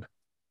mother mode.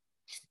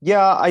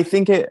 Yeah, I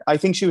think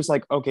she was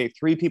like, okay,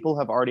 3 people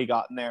have already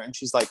gotten there, and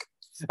she's like,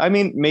 I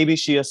mean, maybe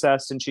she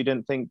assessed and she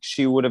didn't think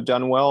she would have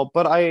done well,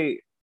 but I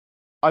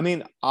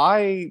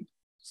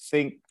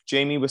think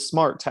Jamie was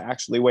smart to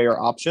actually weigh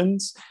her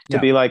options, to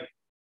be like,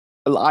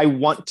 I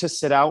want to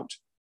sit out,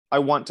 I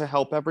want to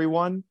help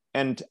everyone.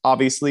 And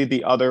obviously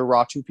the other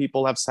Ratu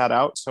people have sat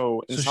out.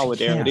 So in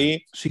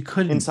solidarity, she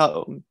couldn't.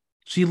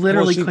 She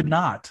literally could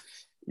not.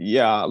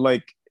 Yeah,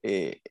 like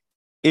it.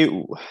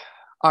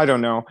 I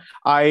don't know.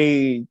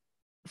 I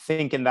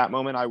think in that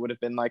moment I would have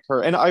been like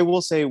her. And I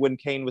will say when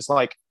Kane was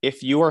like,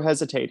 if you are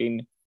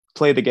hesitating,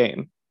 play the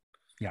game.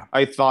 Yeah.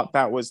 I thought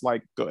that was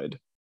like good.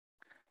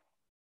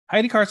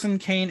 Heidi, Carson,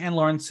 Kane, and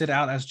Lauren sit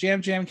out as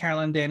Jam,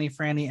 Carolyn, Danny,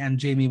 Franny, and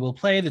Jamie will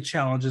play. The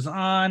challenge is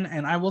on,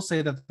 and I will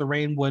say that the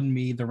rain wouldn't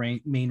be the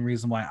main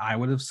reason why I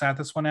would have sat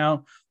this one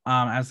out.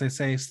 As they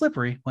say,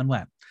 slippery when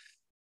wet.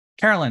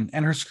 Carolyn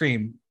and her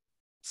scream,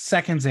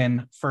 seconds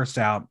in, first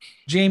out.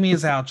 Jamie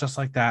is out just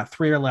like that.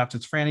 3 are left.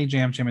 It's Franny,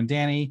 Jam, and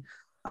Danny.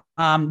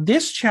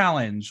 This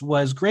challenge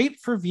was great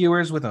for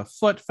viewers with a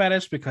foot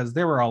fetish because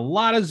there were a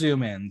lot of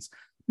zoom-ins.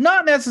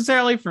 Not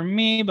necessarily for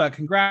me, but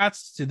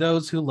congrats to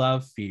those who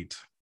love feet.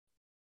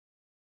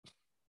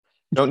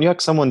 Don't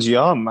yuck someone's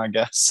yum, I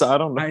guess. I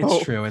don't know.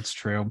 It's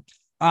true.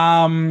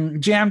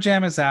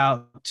 Jam is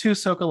out. 2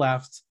 Soka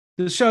left.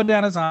 The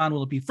showdown is on.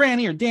 Will it be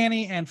Franny or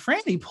Danny? And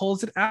Franny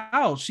pulls it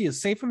out. She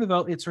is safe from the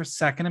vote. It's her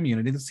second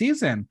immunity of the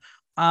season.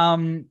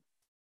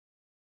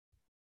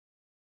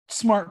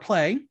 Smart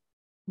play.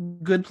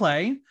 Good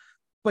play.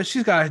 But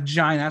she's got a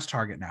giant ass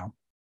target now.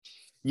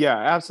 Yeah,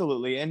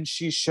 absolutely. And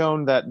she's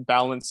shown that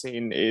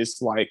balancing is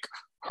like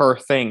her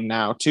thing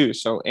now too.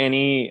 So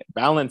any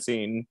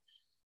balancing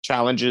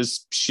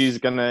challenges, she's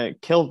gonna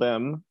kill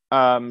them.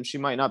 She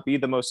might not be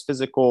the most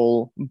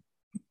physical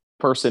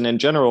person in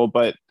general,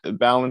 but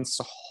balance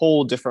a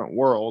whole different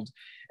world.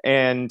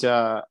 And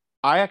I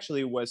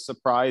actually was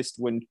surprised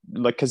when,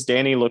 like, because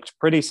Danny looked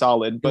pretty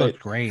solid, but looked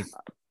great.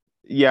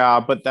 Yeah,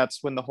 but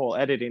that's when the whole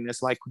editing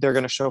is like they're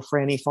gonna show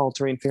Franny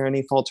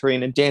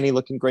faltering, and Danny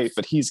looking great,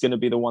 but he's gonna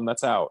be the one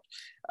that's out.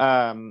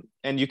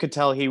 And you could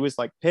tell he was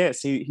like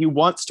pissed. He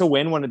wants to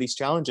win one of these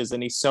challenges,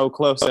 and he's so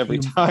close every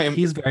time.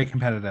 He's very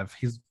competitive.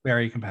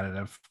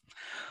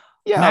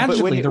 Yeah,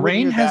 magically, the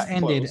rain has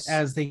ended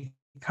as they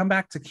come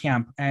back to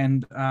camp,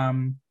 and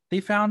they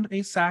found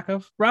a sack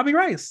of Robby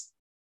Rice.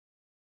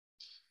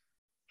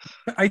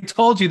 I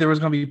told you there was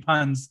going to be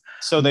puns.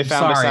 So they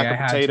found a sack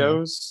of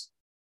potatoes.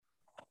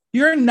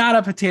 You're not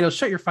a potato.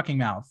 Shut your fucking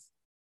mouth.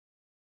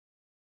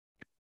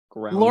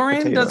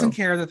 Lauren doesn't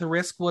care that the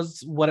risk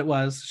was what it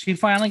was. She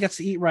finally gets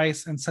to eat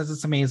rice and says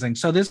it's amazing.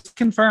 So this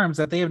confirms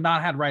that they have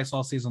not had rice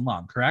all season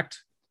long,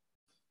 correct?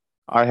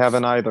 I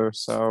haven't either,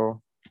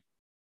 so...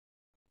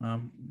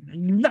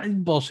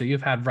 bullshit.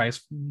 You've had rice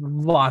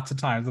lots of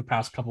times the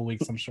past couple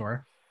weeks, I'm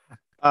sure.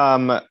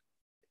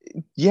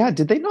 Yeah,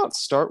 did they not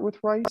start with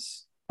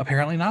rice?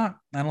 Apparently not.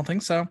 I don't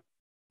think so.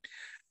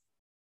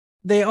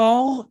 They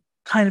all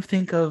kind of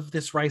think of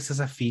this rice as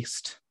a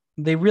feast.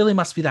 They really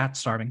must be that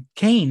starving.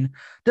 Kane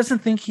doesn't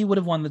think he would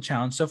have won the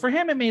challenge, so for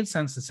him it made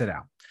sense to sit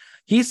out.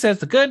 He says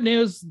the good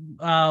news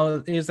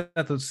is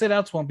that the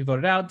sit-outs won't be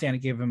voted out. Danny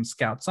gave him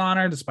Scout's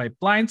honor despite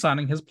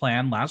blindsiding his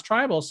plan last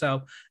tribal,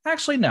 so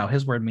actually no,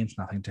 his word means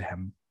nothing to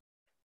him.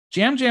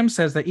 Jam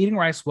says that eating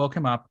rice woke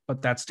him up,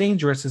 but that's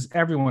dangerous as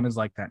everyone is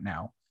like that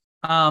now.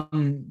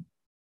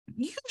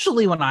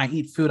 Usually when I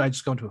eat food, I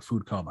just go into a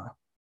food coma.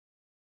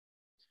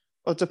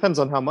 Well, it depends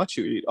on how much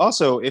you eat.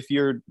 Also, if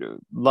you're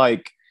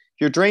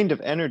drained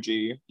of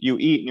energy, you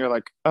eat and you're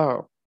like,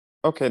 oh,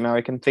 okay, now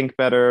I can think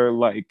better.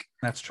 Like,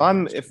 that's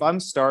true. If I'm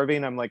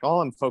starving, I'm like,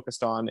 all I'm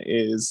focused on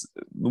is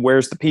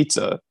where's the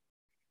pizza?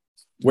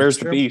 Where's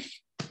the beef?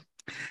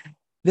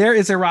 There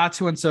is a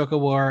Ratu and Soka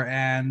war,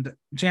 and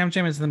Jam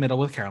is in the middle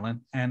with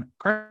Carolyn and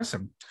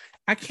Carson.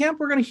 At camp,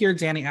 we're going to hear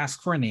Danny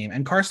ask for a name,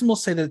 and Carson will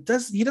say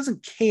that he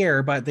doesn't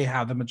care, but they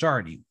have the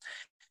majority.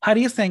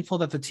 Heidi is thankful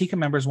that the Tika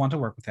members want to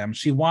work with him.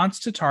 She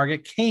wants to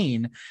target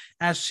Kane,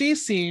 as she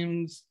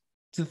seems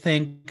to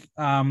think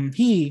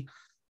he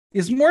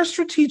is more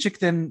strategic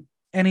than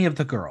any of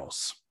the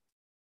girls.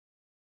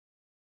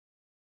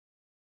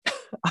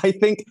 I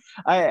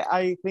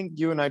think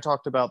you and I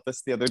talked about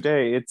this the other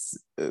day. It's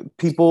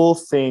people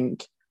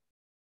think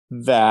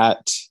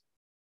that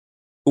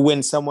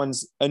when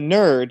someone's a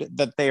nerd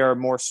that they are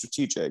more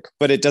strategic,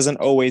 but it doesn't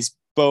always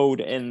bode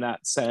in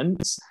that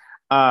sense.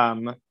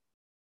 Um,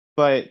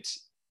 but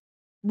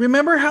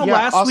Remember how yeah,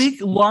 last week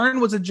Lauren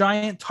was a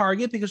giant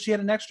target because she had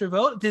an extra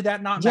vote? Did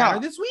that not matter yeah,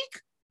 this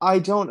week?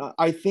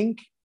 I think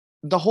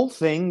the whole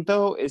thing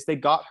though is they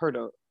got her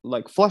to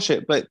like flush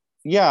it, but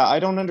yeah, I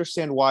don't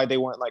understand why they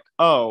weren't like,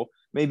 oh,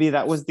 maybe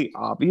that was the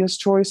obvious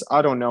choice.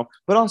 I don't know.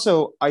 But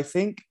also, I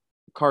think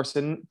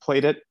Carson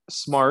played it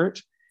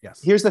smart.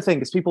 Yes. Here's the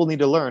thing is people need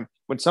to learn.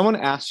 When someone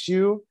asks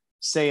you,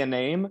 say a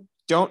name,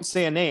 don't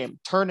say a name.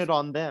 Turn it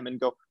on them and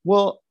go,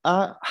 well,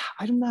 I'm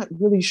not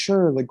really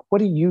sure. Like, what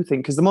do you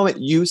think? Because the moment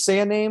you say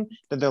a name,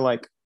 then they're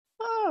like,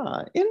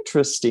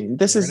 interesting.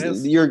 This There is it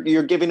is.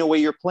 you're giving away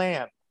your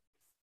plan.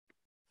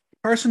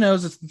 Carson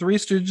knows it's the Three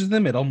Stooges in the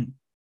middle,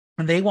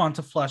 and they want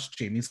to flush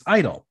Jamie's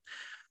idol.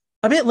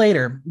 A bit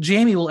later,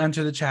 Jamie will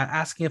enter the chat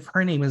asking if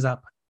her name is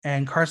up.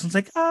 And Carson's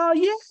like, oh,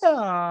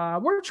 yeah,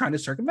 we're trying to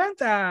circumvent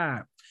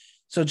that.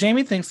 So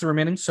Jamie thinks the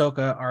remaining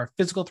Soka are a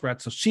physical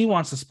threat, so she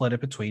wants to split it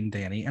between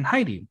Danny and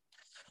Heidi.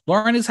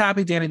 Lauren is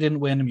happy Danny didn't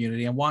win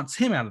immunity and wants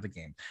him out of the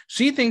game.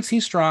 She thinks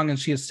he's strong and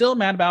she is still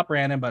mad about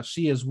Brandon, but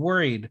she is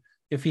worried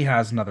if he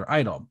has another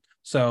idol.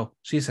 So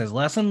she says,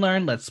 lesson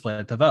learned, let's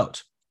split the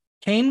vote.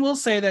 Kane will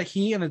say that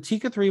he and the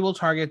Tika 3 will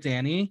target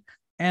Danny,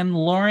 and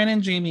Lauren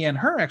and Jamie and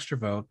her extra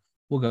vote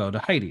will go to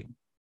Heidi.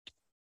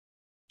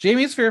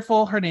 Jamie is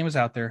fearful her name is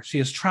out there. She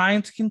is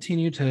trying to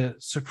continue to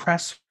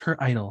suppress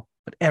her idol,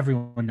 but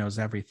everyone knows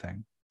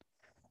everything.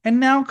 And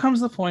now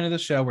comes the point of the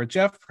show where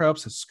Jeff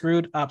Probst has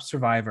screwed up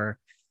Survivor,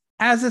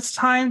 as it's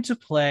time to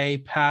play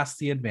past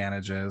the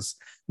advantages.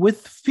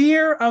 With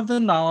fear of the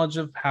knowledge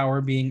of power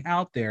being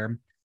out there,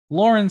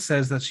 Lauren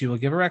says that she will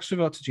give her extra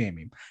vote to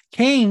Jamie.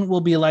 Kane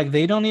will be like,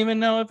 they don't even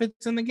know if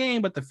it's in the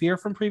game, but the fear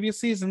from previous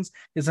seasons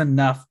is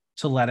enough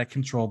to let it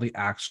control the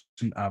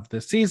action of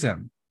this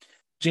season.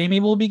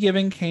 Jamie will be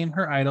giving Kane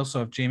her idol,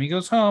 so if Jamie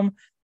goes home,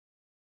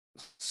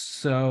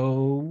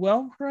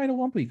 her idol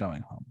won't be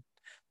going home.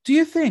 Do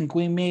you think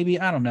we maybe,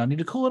 I don't know, need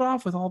to cool it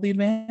off with all the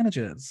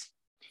advantages?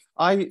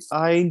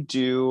 I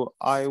do.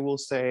 I will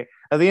say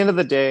at the end of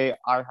the day,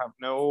 I have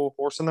no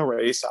horse in the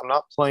race. I'm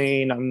not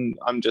playing.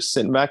 I'm just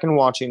sitting back and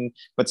watching.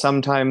 But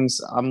sometimes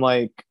I'm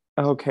like,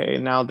 okay,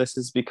 now this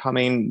is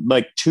becoming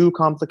like too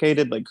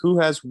complicated. Like who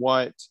has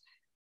what?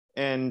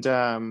 And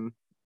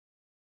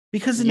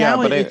because yeah,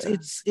 now but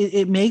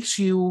it makes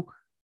you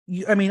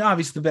I mean,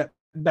 obviously the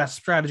best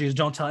strategy is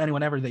don't tell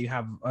anyone ever that you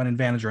have an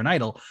advantage or an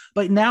idol,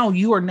 but now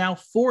you are now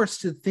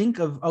forced to think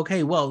of,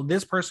 okay, well,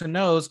 this person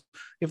knows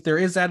if there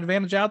is that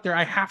advantage out there,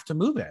 I have to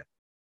move it.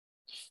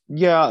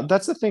 yeah,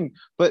 that's the thing.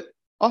 But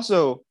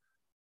also,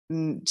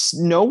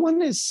 no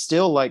one is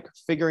still like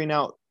figuring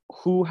out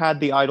who had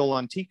the idol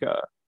on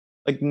Tika.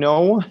 Like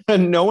no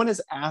one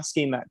is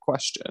asking that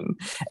question, and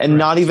Correct.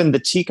 not even the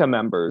Tika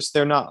members.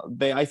 They're not.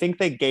 They I think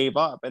they gave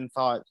up and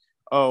thought,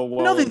 oh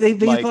No, well, they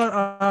like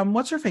thought,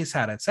 what's her face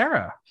had it,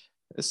 Sarah.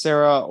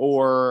 Sarah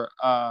or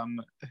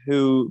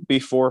who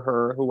before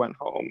her who went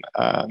home,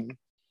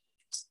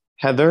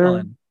 Heather,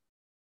 Helen.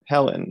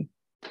 Helen.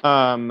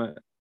 Um,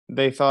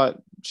 they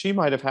thought she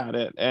might have had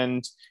it,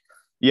 and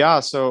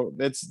yeah, so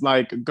it's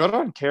like good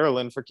on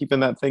Carolyn for keeping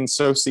that thing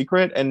so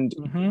secret. And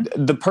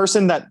the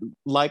person that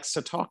likes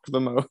to talk the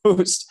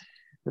most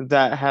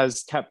that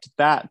has kept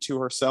that to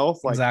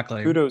herself, like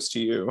Exactly. kudos to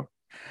you.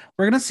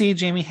 We're going to see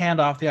Jamie hand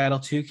off the idol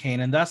to Kane,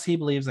 and thus he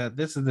believes that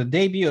this is the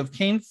debut of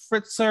Kane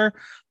Fritzer,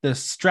 the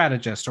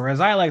strategist, or as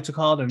I like to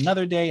call it,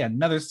 another day,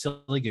 another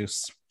silly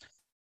goose.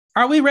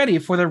 Are we ready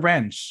for the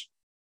wrench?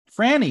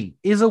 Franny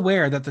is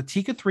aware that the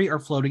Tika 3 are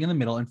floating in the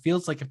middle and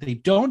feels like if they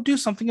don't do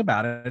something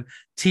about it,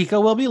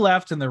 Tika will be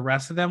left and the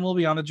rest of them will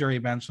be on the jury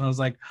bench. And I was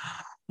like,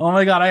 oh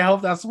my God, I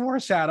hope that's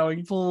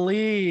foreshadowing,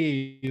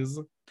 please.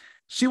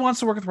 She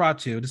wants to work with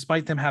Ratu,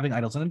 despite them having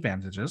idols and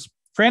advantages.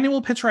 Franny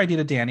will pitch her idea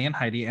to Danny and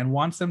Heidi and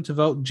wants them to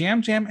vote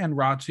Jam Jam and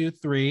Ratu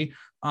 3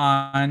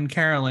 on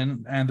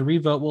Carolyn, and the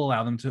revote will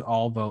allow them to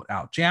all vote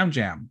out Jam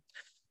Jam.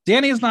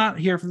 Danny is not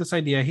here for this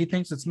idea. He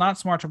thinks it's not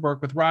smart to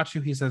work with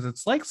Ratu. He says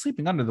it's like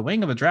sleeping under the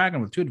wing of a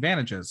dragon with two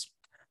advantages.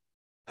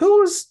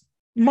 Who's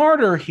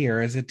martyr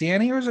here? Is it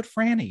Danny or is it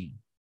Franny?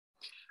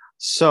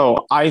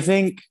 So I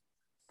think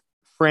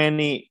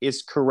Franny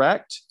is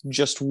correct.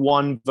 Just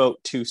one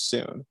vote too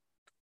soon.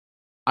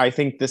 I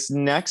think this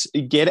next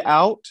get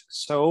out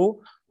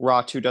so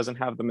Ratu doesn't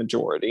have the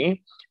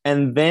majority,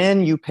 and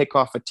then you pick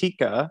off a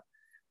Tika.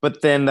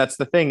 But then that's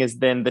the thing is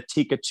then the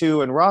Tika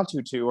 2 and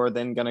Ratu 2 are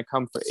then going to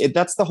come for it.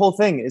 That's the whole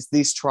thing is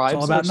these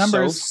tribes are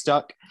numbers. So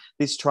stuck.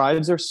 These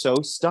tribes are so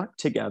stuck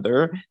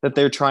together that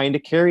they're trying to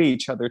carry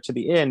each other to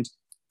the end.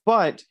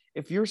 But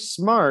if you're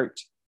smart,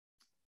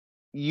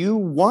 you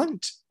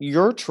want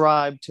your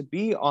tribe to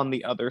be on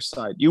the other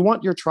side. You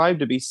want your tribe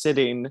to be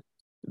sitting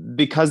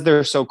because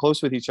they're so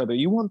close with each other.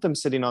 You want them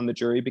sitting on the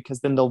jury because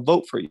then they'll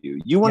vote for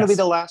you. You want to be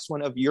the last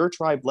one of your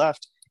tribe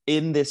left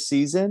in this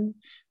season,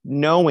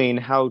 knowing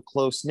how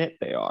close knit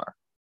they are.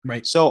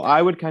 Right. So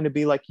I would kind of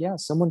be like, yeah,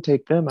 someone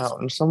take them out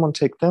and someone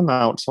take them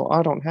out so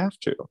I don't have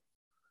to.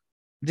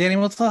 Danny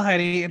will tell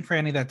Heidi and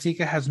Franny that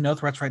Tika has no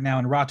threats right now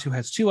and Ratu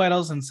has two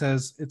idols and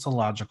says it's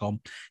illogical.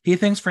 He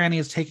thinks Franny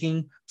is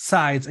taking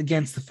sides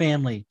against the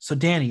family, so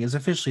Danny is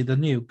officially the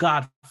new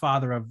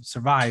godfather of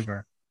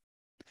Survivor.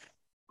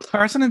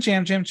 Carson and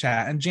Jam Jam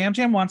chat, and Jam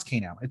Jam wants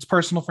Kane out. It's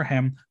personal for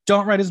him.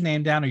 Don't write his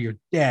name down or you're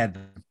dead.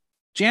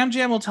 Jam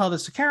Jam will tell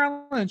this to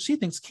Carolyn, and she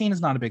thinks Kane is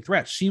not a big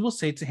threat. She will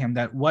say to him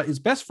that what is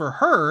best for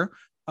her,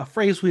 a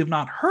phrase we have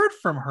not heard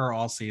from her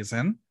all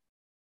season,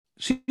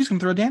 she's going to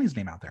throw Danny's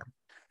name out there.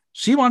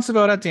 She wants to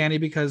vote out Danny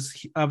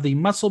because of the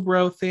muscle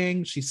bro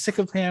thing. She's sick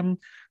of him.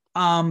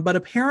 But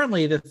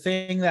apparently the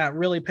thing that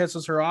really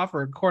pisses her off,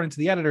 or according to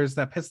the editors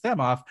that piss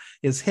them off,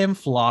 is him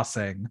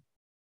flossing.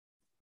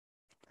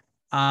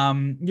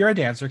 You're a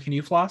dancer. Can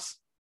you floss?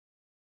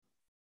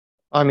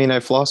 I mean,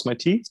 I floss my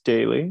teeth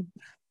daily.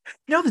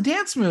 No, the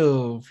dance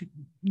move.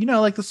 You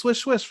know, like the swish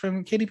swish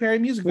from Katy Perry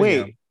music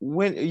video. Wait,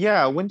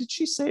 when did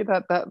she say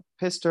that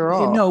pissed her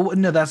off? No,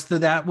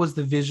 that was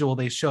the visual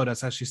they showed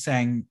us as she's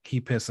saying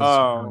he pisses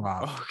her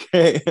off.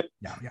 Okay.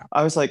 Yeah.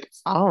 I was like,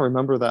 I don't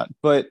remember that.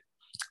 But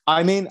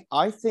I mean,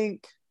 I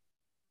think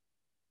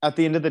at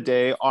the end of the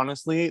day,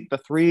 honestly, the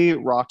three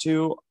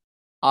Ratu,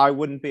 I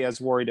wouldn't be as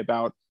worried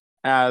about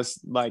as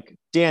like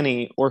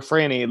Danny or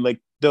Franny. Like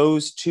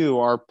those two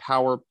are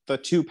the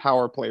two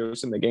power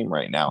players in the game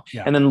right now.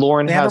 Yeah. And then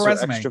Lauren has her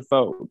extra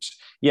vote.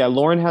 Yeah,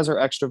 Lauren has her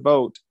extra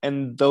vote.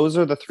 And those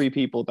are the three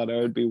people that I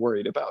would be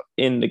worried about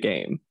in the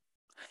game.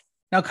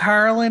 Now,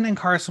 Carolyn and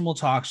Carson will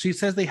talk. She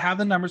says they have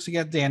the numbers to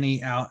get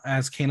Danny out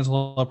as Kane is a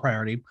low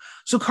priority.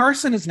 So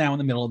Carson is now in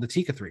the middle of the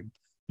Tika 3.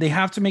 They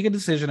have to make a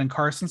decision, and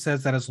Carson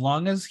says that as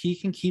long as he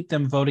can keep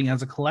them voting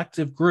as a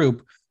collective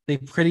group, they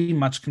pretty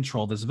much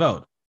control this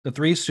vote. The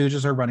three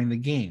Stooges are running the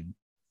game.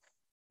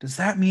 Does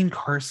that mean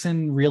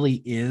Carson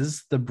really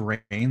is the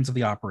brains of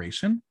the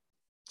operation?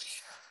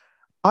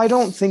 I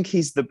don't think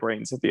he's the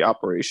brains of the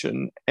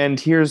operation. And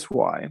here's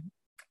why.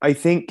 I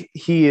think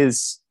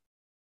he's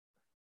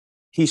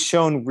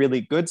shown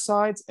really good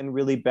sides and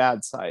really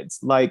bad sides.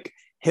 Like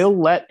he'll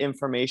let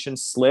information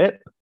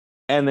slip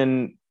and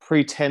then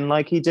pretend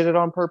like he did it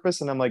on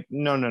purpose. And I'm like,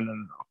 no.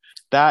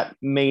 That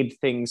made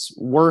things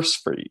worse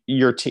for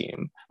your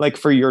team, like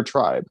for your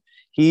tribe.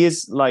 He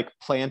is like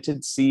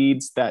planted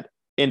seeds that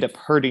end up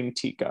hurting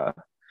Tika.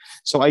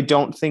 So I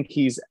don't think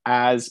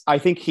I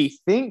think he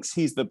thinks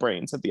he's the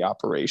brains of the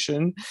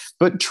operation,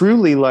 but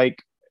truly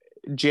like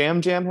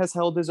Jam Jam has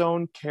held his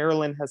own.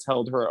 Carolyn has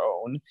held her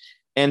own.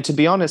 And to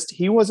be honest,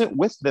 he wasn't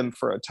with them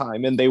for a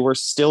time and they were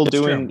still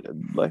doing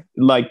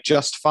like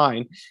just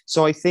fine.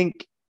 So I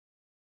think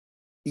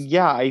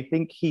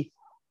he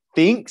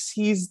thinks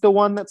he's the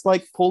one that's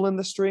like pulling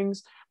the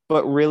strings,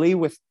 but really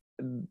with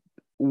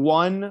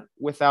one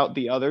without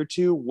the other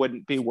two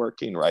wouldn't be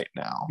working right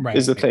now. Right.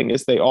 Is the thing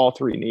is they all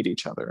three need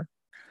each other.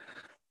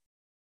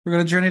 We're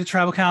going to journey to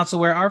tribal council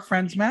where our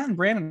friends Matt and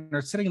Brandon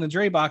are sitting in the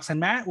jury box, and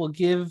Matt will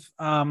give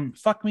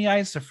fuck me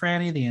eyes to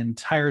Franny the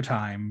entire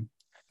time.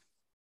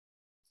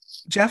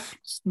 Jeff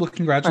will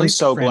congratulate. I'm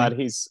so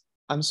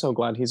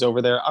glad he's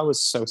over there. I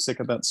was so sick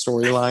of that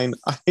storyline.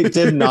 I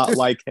did not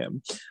like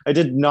him. I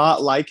did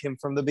not like him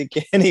from the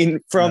beginning.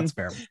 That's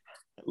fair.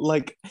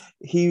 Like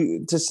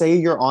to say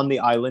you're on the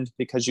island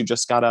because you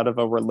just got out of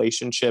a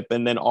relationship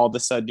and then all of a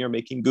sudden you're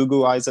making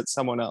goo eyes at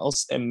someone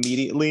else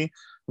immediately.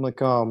 I'm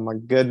like, oh my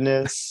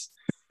goodness.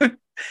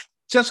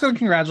 Jeff's going to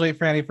congratulate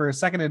Franny for her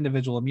second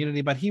individual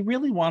immunity, but he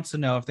really wants to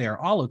know if they are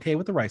all okay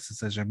with the Rice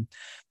decision.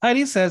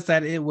 Heidi says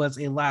that it was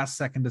a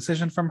last-second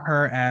decision from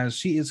her as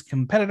she is a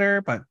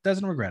competitor, but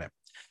doesn't regret it.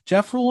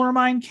 Jeff will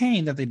remind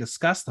Kane that they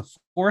discussed the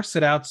 4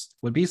 sit-outs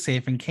would be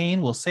safe, and Kane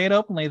will say it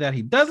openly that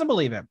he doesn't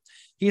believe it.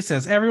 He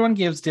says everyone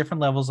gives different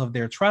levels of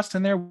their trust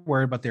in their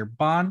word, but their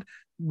bond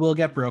will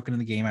get broken in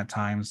the game at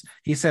times.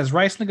 He says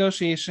Rice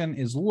negotiation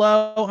is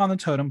low on the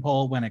totem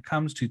pole when it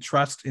comes to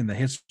trust in the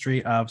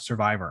history of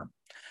Survivor.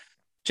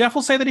 Jeff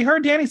will say that he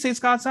heard Danny say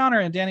Scout's honor,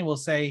 and Danny will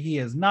say he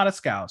is not a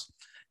Scout.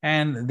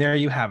 And there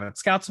you have it.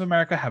 Scouts of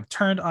America have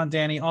turned on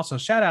Danny. Also,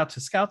 shout out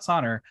to Scout's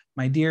honor,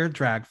 my dear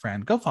drag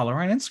friend. Go follow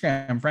her on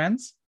Instagram,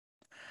 friends.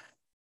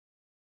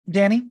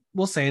 Danny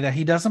will say that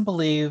he doesn't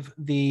believe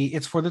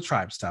it's for the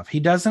tribe stuff. He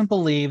doesn't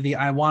believe the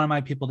I wanted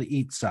my people to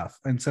eat stuff,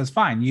 and says,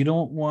 fine, you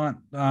don't want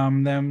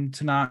them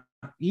to not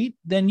eat,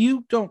 then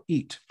you don't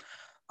eat.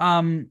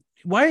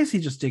 Why is he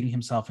just digging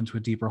himself into a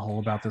deeper hole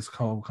about this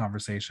whole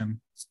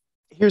conversation?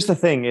 Here's the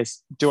thing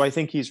is, do I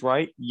think he's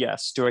right?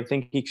 Yes. Do I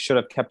think he should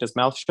have kept his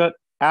mouth shut?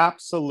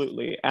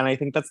 Absolutely. And I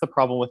think that's the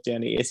problem with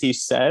Danny is he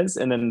says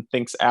and then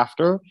thinks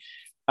after.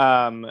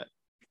 But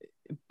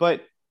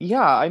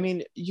yeah, I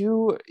mean,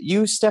 you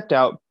stepped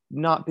out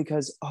not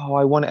because,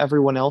 I want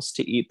everyone else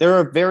to eat. There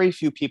are very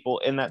few people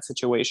in that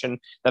situation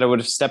that I would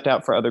have stepped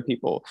out for other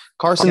people.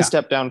 Carson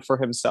stepped down for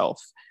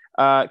himself.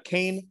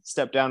 Kane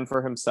stepped down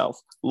for himself.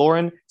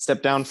 Lauren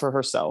stepped down for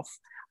herself.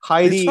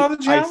 Heidi, I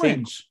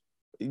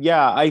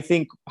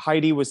think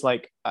Heidi was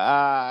like,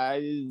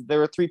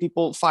 there are 3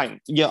 people,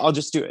 fine. Yeah, I'll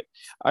just do it.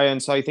 And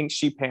so I think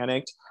she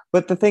panicked.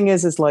 But the thing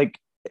is like,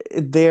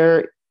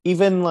 They're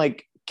even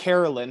like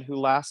Carolyn, who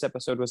last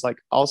episode was like,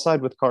 I'll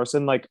side with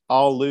Carson, like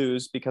I'll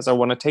lose because I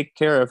want to take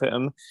care of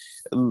him.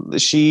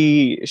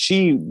 She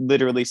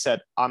literally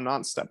said, I'm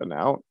not stepping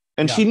out.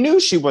 And Yeah. she knew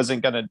she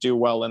wasn't gonna do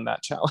well in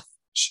that challenge.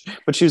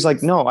 But she was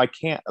like, no, I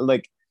can't.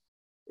 Like,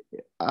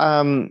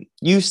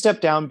 you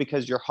step down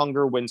because your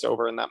hunger wins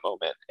over in that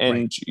moment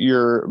and Right.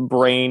 your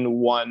brain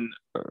won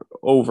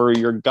over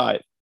your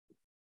gut.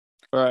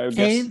 Or I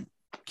guess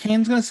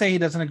Kane's going to say he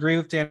doesn't agree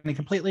with Danny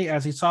completely,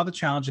 as he saw the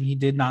challenge and he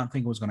did not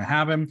think it was going to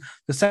happen.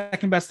 The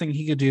second best thing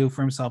he could do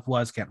for himself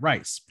was get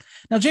Rice.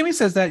 Now, Jamie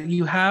says that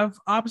you have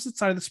opposite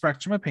side of the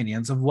spectrum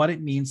opinions of what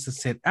it means to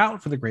sit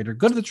out for the greater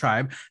good of the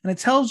tribe, and it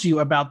tells you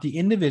about the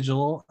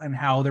individual and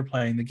how they're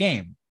playing the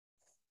game.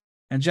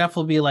 And Jeff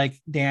will be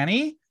like,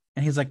 Danny?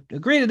 And he's like,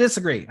 agree to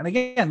disagree. And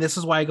again, this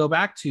is why I go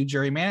back to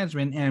jury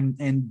management,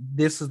 and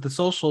this is the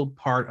social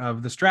part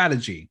of the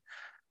strategy.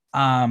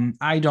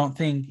 I don't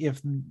think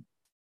if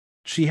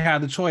she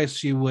had the choice,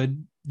 she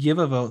would give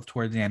a vote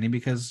toward Danny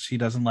because she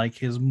doesn't like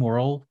his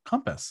moral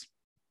compass.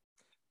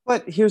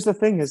 but here's the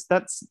thing is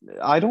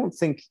I don't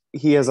think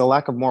he has a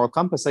lack of moral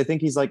compass. I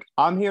think he's like,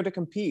 I'm here to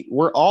compete.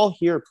 We're all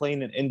here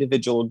playing an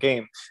individual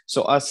game.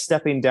 So us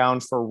stepping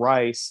down for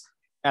Rice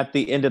at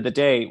the end of the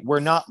day, we're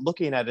not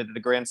looking at it in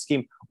a grand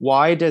scheme.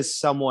 Why does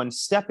someone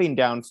stepping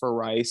down for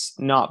Rice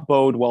not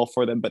bode well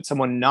for them, but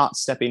someone not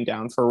stepping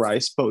down for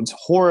Rice bodes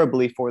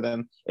horribly for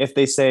them if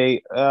they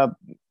say,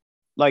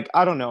 like,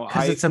 I don't know.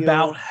 Because it's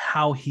about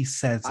how he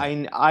says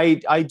it.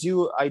 I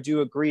do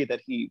agree that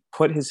he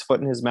put his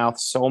foot in his mouth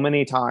so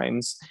many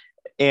times,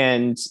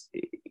 and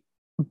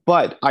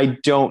but I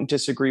don't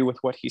disagree with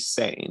what he's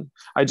saying.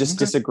 I just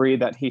disagree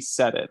that he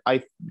said it.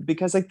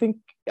 Because I think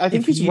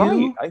he's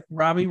right.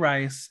 Robby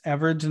Rice,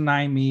 ever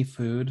deny me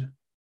food,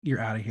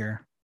 you're out of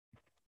here.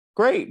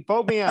 Great,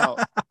 vote me out.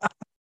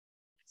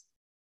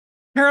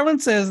 Carolyn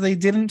says they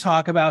didn't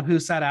talk about who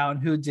sat out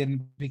and who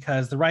didn't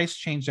because the Rice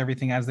changed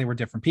everything as they were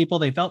different people.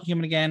 They felt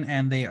human again,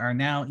 and they are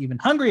now even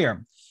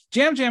hungrier.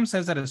 Jam Jam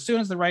says that as soon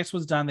as the Rice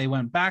was done, they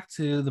went back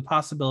to the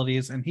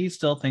possibilities, and he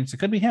still thinks it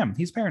could be him.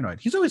 He's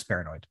paranoid. He's always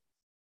paranoid.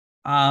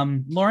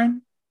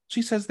 Lauren,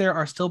 she says there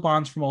are still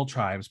bonds from old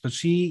tribes, but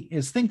she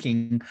is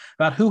thinking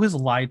about who has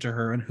lied to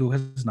her and who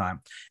has not.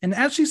 And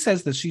as she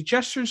says this, she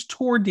gestures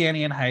toward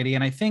Danny and Heidi,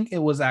 and I think it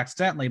was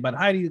accidentally, but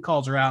Heidi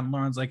calls her out, and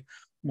Lauren's like,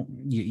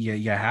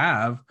 you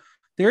have.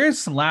 There is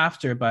some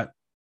laughter, but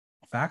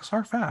facts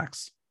are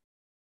facts.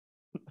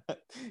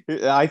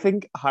 I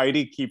think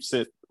Heidi keeps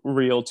it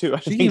real too. I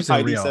think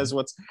Heidi says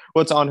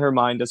what's on her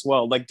mind as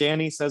well. Like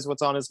Danny says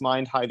what's on his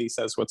mind, Heidi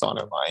says what's on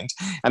her mind.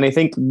 And I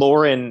think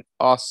Lauren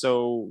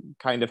also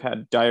kind of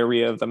had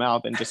diarrhea of the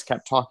mouth and just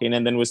kept talking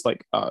and then was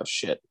like, oh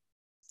shit.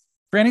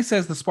 Franny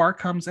says the spark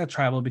comes at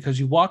tribal because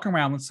you walk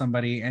around with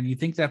somebody and you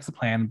think that's the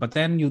plan, but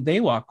then they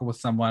walk with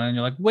someone and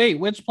you're like, wait,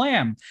 which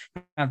plan?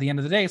 At the end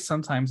of the day,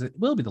 sometimes it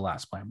will be the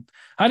last plan.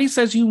 Heidi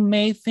says you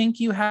may think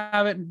you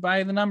have it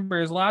by the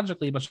numbers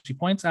logically, but she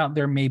points out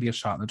there may be a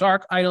shot in the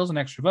dark, idols, and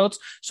extra votes,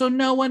 so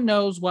no one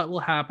knows what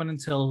will happen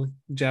until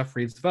Jeff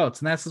reads the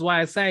votes. And this is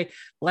why I say,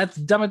 let's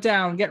dumb it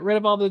down, get rid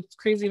of all the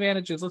crazy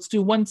advantages. Let's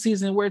do one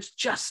season where it's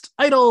just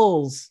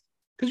idols.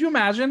 Could you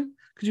imagine?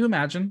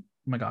 Oh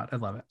my God, I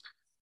love it.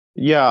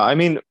 Yeah, I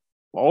mean,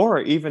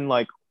 or even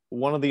like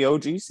one of the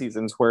OG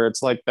seasons where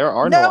it's like there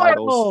are no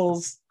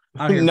idols.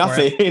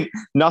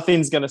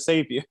 Nothing's gonna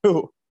save you.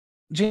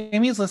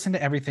 Jamie is listening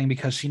to everything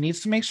because she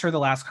needs to make sure the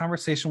last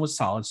conversation was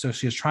solid, so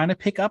she is trying to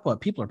pick up what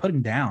people are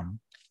putting down.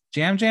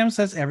 Jam Jam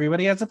says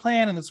everybody has a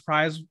plan, and the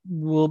surprise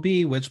will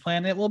be which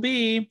plan it will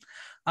be.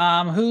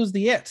 Who's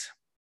the it?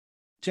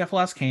 Jeff will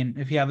ask Kane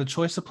if you have the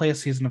choice to play a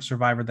season of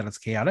Survivor that is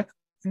chaotic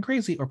and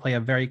crazy or play a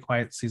very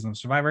quiet season of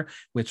Survivor,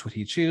 which would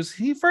he choose?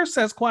 He first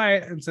says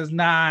quiet and says,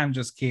 nah, I'm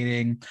just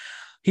kidding.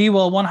 He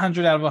will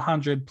 100 out of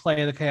 100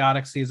 play the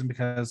chaotic season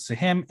because to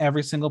him,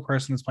 every single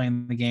person is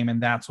playing the game and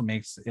that's what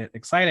makes it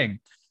exciting.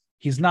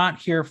 He's not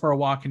here for a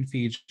walk in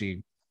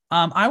Fiji.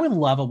 I would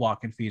love a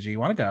walk in Fiji. You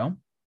want to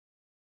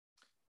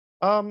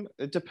go?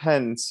 It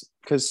depends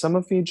because some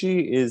of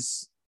Fiji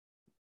is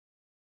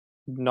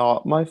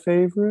not my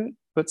favorite,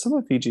 but some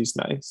of Fiji's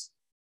nice.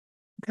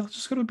 Okay, let's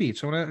just go to a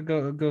beach. I want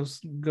to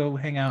go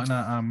hang out in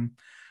a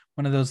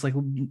one of those like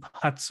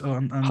huts.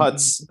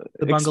 Huts,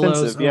 the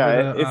bungalows.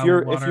 Yeah, if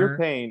you're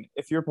paying,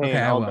 okay,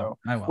 I'll go.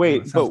 I will.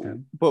 Wait,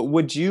 but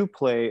would you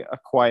play a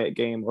quiet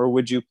game or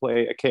would you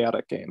play a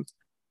chaotic game?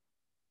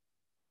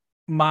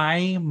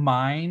 My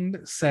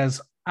mind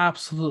says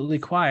absolutely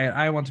quiet.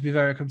 I want to be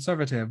very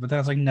conservative, but then I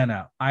was like,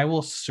 no, I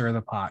will stir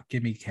the pot.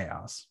 Give me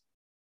chaos.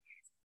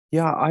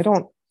 Yeah,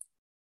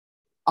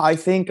 I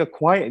think a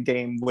quiet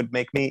game would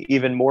make me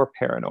even more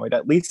paranoid.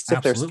 At least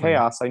if there's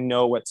chaos, I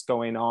know what's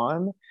going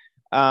on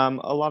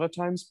a lot of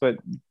times. But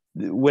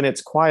when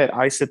it's quiet,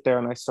 I sit there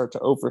and I start to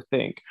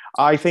overthink.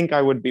 I think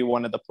I would be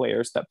one of the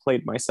players that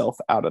played myself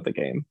out of the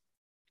game.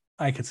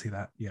 I could see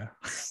that. Yeah.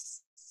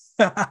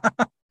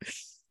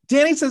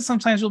 Danny says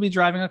sometimes you'll be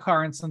driving a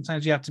car and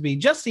sometimes you have to be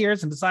just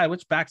ears and decide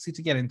which backseat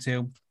to get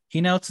into.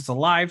 He notes it's a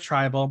live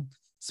tribal.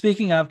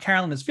 Speaking of,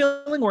 Carolyn is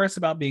feeling worse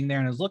about being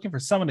there and is looking for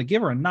someone to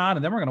give her a nod.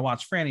 And then we're going to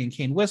watch Franny and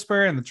Kane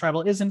whisper, and the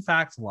tribal is in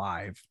fact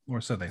live, or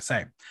so they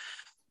say.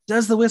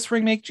 Does the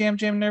whispering make Jam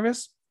Jam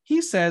nervous?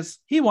 He says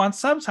he wants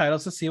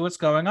subtitles to see what's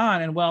going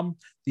on. And well,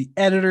 the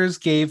editors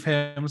gave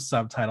him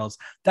subtitles.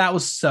 That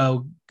was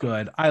so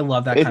good. I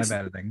love that kind of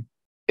editing.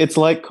 It's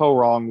like Co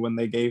Wrong when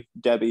they gave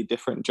Debbie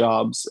different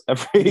jobs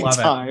every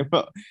time.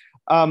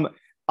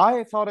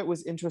 I thought it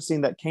was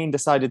interesting that Kane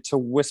decided to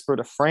whisper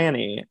to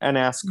Franny and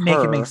ask Make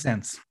her. It make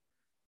sense.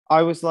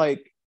 I was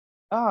like,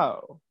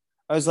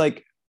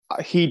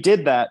 he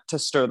did that to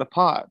stir the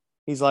pot.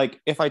 He's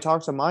like, if I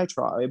talk to my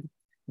tribe,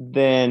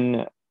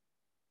 then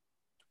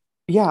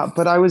yeah,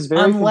 but I was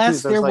very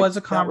unless confused. There was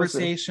a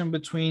conversation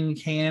between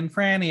Kane and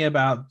Franny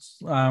about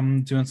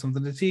doing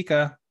something to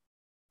Tika.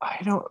 I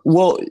don't.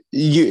 Well,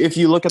 if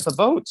you look at the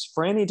votes,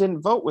 Franny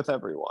didn't vote with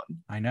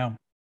everyone. I know.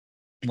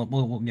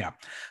 Well, yeah.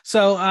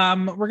 So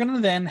we're going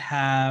to then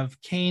have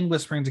Kane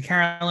whispering to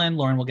Carolyn.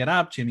 Lauren will get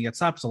up. Jimmy gets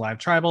up. It's a live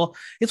tribal.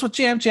 It's what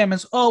Jam Jam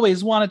has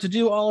always wanted to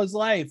do all his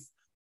life.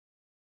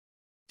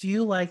 Do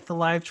you like the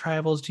live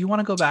tribals? Do you want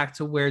to go back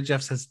to where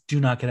Jeff says, do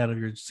not get out of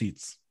your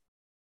seats?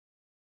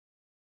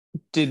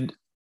 Did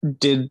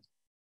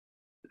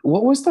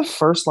what was the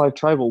first live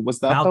tribal? Was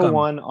that Malcolm. The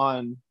one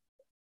on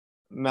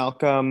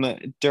Malcolm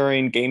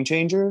during Game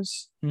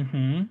Changers?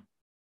 Mm-hmm.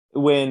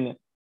 When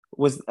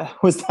was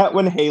that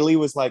when Haley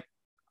was like,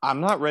 I'm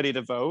not ready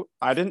to vote.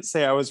 I didn't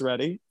say I was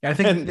ready. I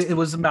think it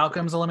was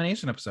Malcolm's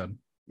elimination episode.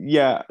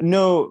 Yeah.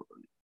 No.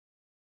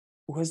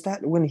 Was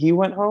that when he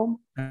went home?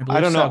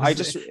 I don't know.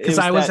 Because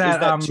I was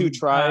at Two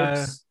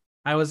Tribes.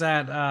 I was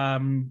at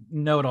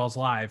Know-It-Alls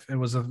Live. It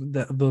was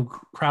the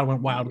crowd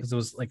went wild because it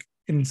was like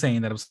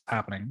insane that it was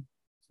happening.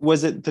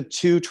 Was it the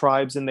Two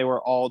Tribes and they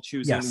were all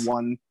choosing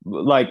one?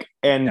 Like,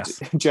 and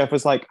yes. Jeff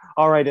was like,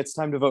 "All right, it's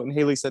time to vote." And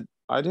Haley said,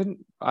 "I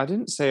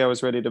didn't say I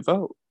was ready to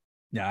vote."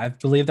 Yeah, I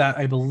believe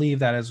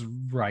that is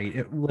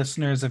right.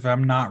 Listeners, if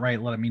I'm not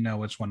right, let me know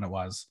which one it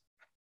was.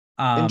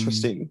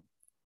 Interesting.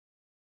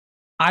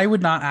 I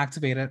would not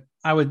activate it.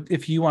 I would,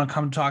 if you want to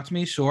come talk to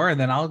me, sure, and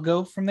then I'll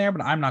go from there.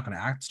 But I'm not going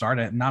to start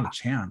it. Not a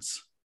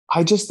chance.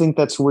 I just think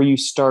that's where you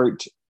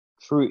start.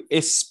 Through,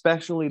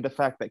 especially the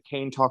fact that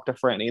Kane talked to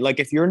Franny. Like,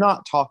 if you're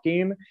not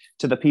talking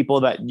to the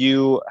people that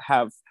you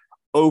have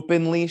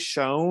openly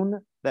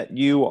shown that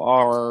you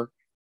are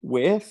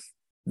with,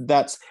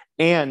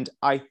 and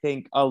I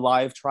think a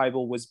live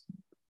tribal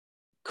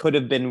could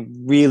have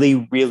been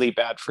really, really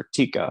bad for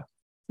Tika.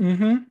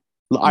 Mm-hmm.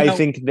 I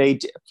think they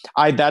did.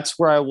 That's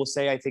where I will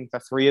say I think the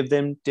three of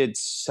them did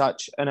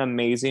such an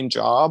amazing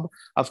job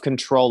of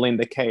controlling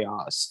the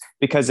chaos,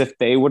 because if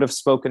they would have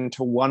spoken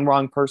to one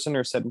wrong person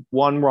or said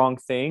one wrong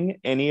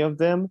thing, any of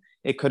them,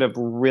 it could have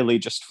really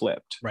just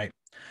flipped. Right.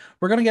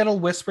 We're going to get a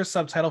whisper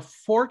subtitle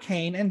for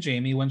Kane and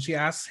Jamie when she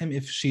asks him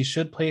if she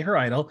should play her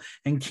idol,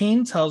 and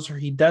Kane tells her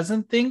he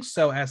doesn't think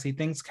so, as he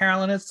thinks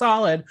Carolyn is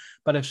solid,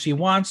 but if she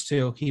wants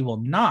to, he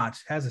will not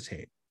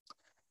hesitate.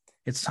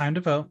 It's time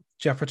to vote.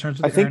 Jeff returns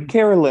to the I think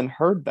Carolyn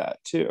heard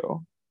that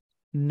too.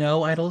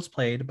 No idol is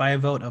played. By a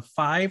vote of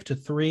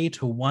 5-3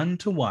 to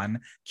 1-1.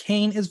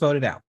 Kane is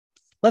voted out.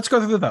 Let's go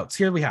through the votes.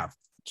 Here we have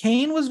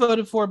Kane was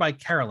voted for by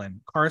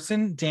Carolyn,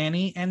 Carson,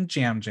 Danny, and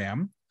Jam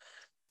Jam.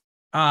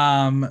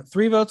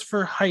 3 votes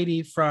for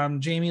Heidi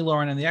from Jamie,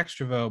 Lauren, and the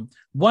extra vote.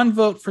 1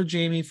 vote for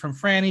Jamie from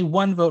Franny.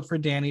 1 vote for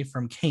Danny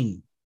from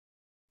Kane.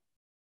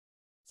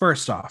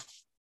 First off,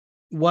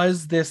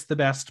 was this the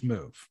best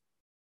move?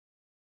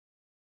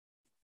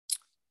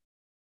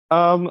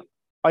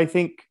 I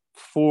think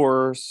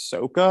for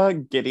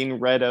Soka, getting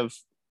rid of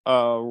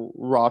a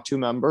Raw 2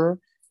 member,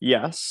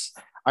 yes.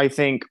 I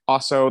think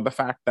also the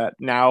fact that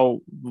now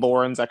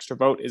Lauren's extra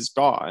vote is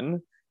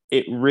gone,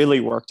 it really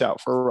worked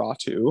out for Raw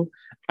 2.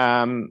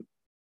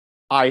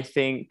 I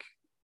think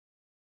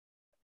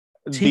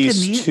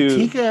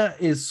Tika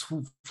is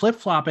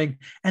flip-flopping,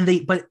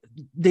 but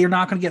they're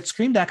not going to get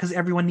screamed at because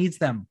everyone needs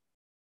them.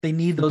 They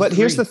need those. But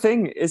here's the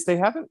thing: is they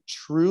haven't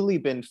truly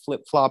been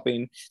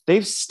flip-flopping.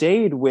 They've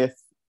stayed with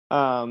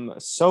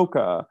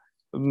Soka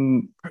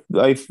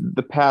like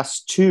the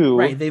past 2.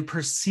 Right, they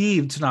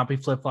perceived to not be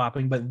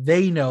flip-flopping, but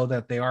they know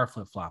that they are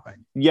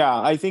flip-flopping. Yeah,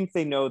 I think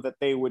they know that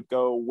they would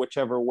go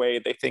whichever way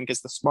they think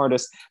is the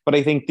smartest. But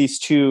I think these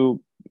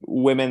 2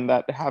 women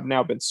that have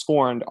now been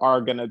scorned are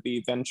going to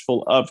be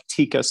vengeful of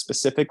Tika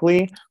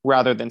specifically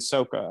rather than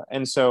Soka.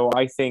 And so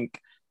I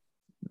think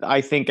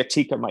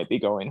Atika might be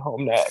going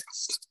home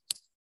next.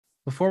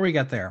 Before we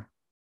get there,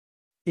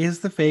 is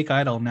the fake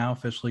idol now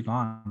officially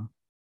gone?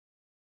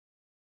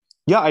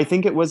 Yeah, I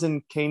think it was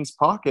in Kane's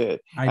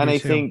pocket. I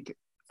think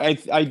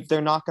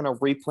they're not going to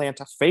replant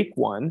a fake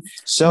one.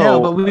 So no,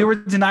 but we were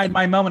denied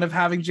my moment of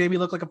having Jamie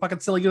look like a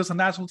fucking silly goose on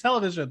national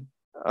television.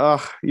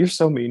 You're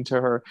so mean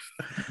to her.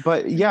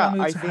 But yeah,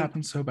 I think it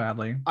happened so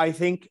badly. I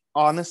think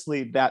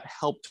honestly that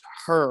helped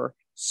her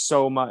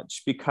so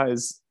much,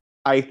 because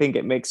I think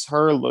it makes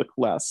her look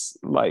less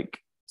like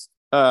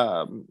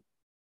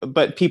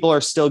but people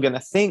are still going to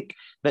think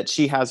that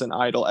she has an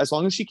idol. As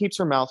long as she keeps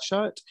her mouth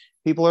shut,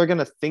 people are going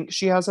to think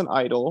she has an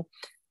idol.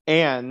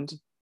 And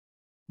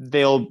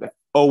they'll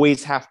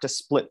always have to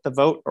split the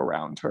vote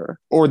around her,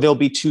 or they'll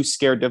be too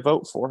scared to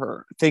vote for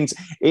her. Things,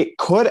 it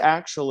could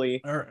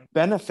actually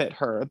benefit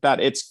her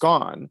that it's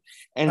gone.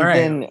 And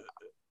then,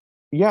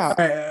 yeah. All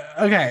right.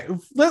 Okay.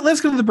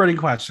 Let's go to the burning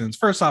questions.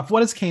 First off,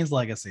 what is Kane's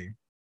legacy?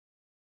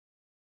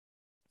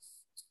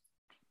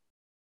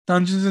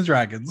 Dungeons and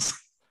Dragons.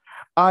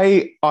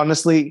 I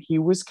honestly, he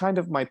was kind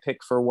of my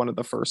pick for one of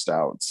the first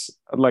outs.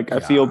 Like, I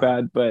feel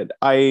bad, but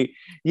I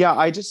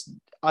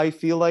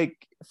feel like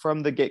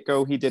from the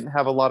get-go, he didn't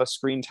have a lot of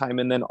screen time,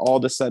 and then all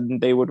of a sudden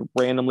they would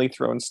randomly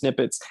throw in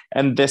snippets.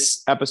 And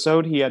this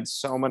episode, he had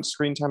so much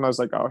screen time. I was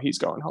like, oh, he's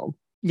going home.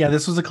 Yeah,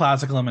 this was a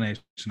classic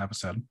elimination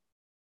episode.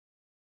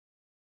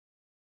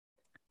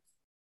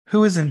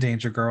 Who is in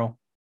danger, girl?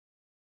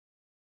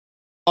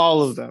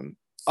 All of them.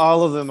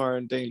 All of them are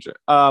in danger.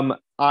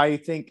 I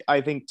think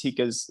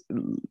Tika's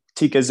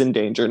in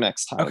danger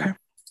next time.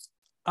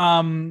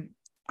 Okay.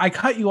 I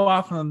cut you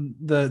off on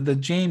the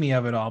Jamie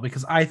of it all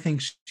because I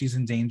think she's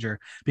in danger,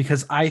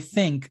 because I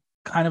think,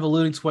 kind of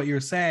alluding to what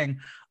you're saying,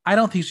 I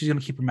don't think she's going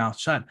to keep her mouth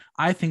shut.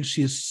 I think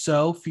she is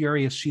so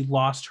furious she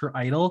lost her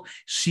idol.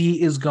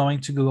 She is going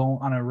to go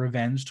on a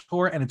revenge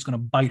tour, and it's going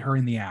to bite her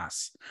in the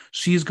ass.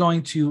 She's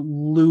going to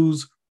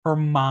lose her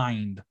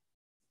mind.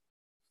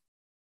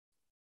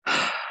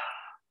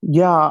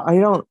 Yeah, I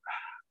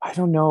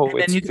don't know.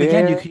 And you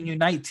can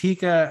unite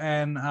Tika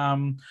and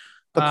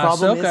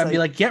Ahsoka and be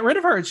like, get rid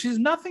of her. She's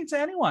nothing to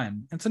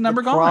anyone. It's a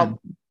number gone.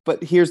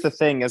 But here's the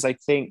thing: is I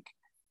think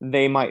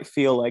they might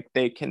feel like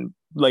they can,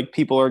 like,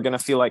 people are going to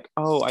feel like,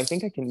 oh, I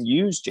think I can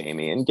use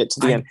Jamie and get to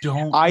the end.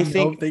 I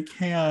think they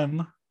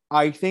can.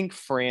 I think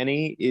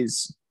Franny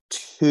is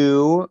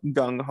too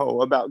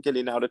gung-ho about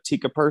getting out of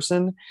Tika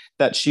person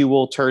that she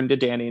will turn to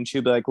Danny and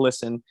she'll be like,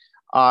 listen,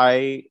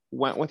 I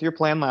went with your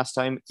plan last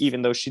time,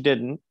 even though she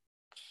didn't.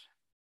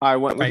 I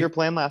went with your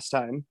plan last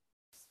time,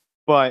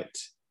 but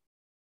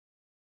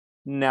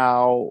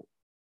now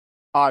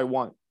I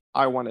want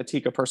a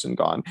Tika person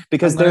gone,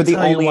 because they're the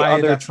only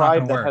other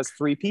tribe that has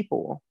 3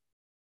 people.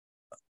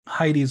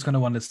 Heidi's going to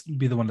want to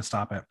be the one to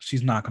stop it.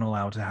 She's not going to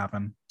allow it to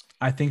happen.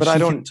 I think she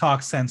can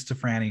talk sense to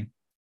Franny.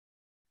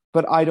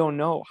 But I don't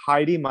know.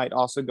 Heidi might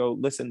also go,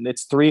 listen,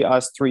 it's 3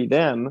 us, 3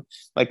 them.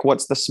 Like,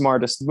 what's the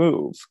smartest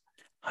move?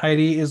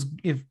 Heidi is,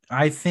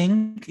 I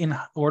think in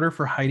order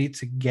for Heidi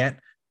to get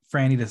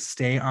Franny to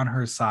stay on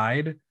her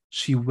side,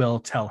 she will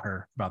tell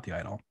her about the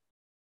idol.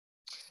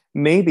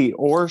 Maybe,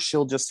 or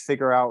she'll just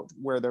figure out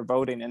where they're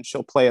voting and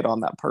she'll play it on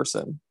that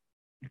person.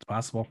 It's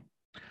possible.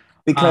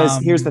 Because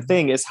here's the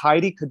thing: is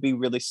Heidi could be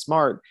really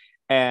smart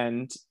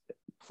and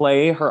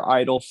play her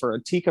idol for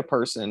a Tika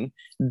person,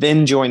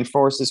 then join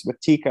forces with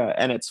Tika,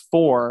 and it's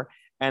 4,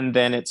 and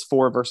then it's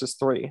 4 versus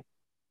 3,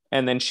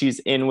 and then she's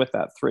in with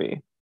that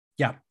 3.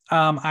 Yeah.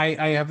 I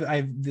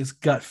have this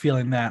gut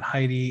feeling that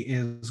Heidi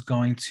is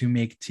going to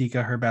make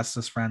Tika her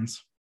bestest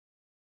friends.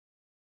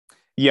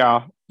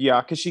 Yeah,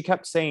 because she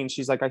kept saying,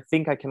 she's like, I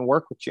think I can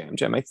work with Jam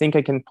Jam. I think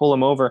I can pull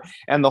him over.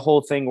 And the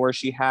whole thing where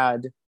she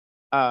had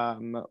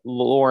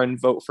Lauren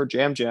vote for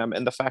Jam Jam,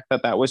 and the fact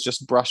that was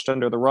just brushed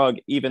under the rug,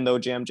 even though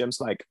Jam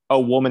Jam's like a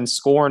woman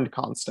scorned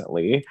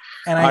constantly.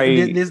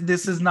 And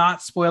this is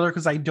not spoiler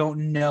because I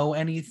don't know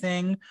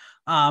anything.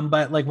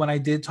 But like when I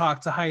did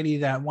talk to Heidi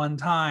that one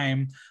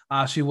time,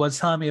 she was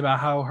telling me about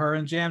how her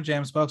and Jam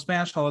Jam spoke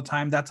Spanish all the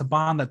time. That's a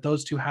bond that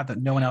those two have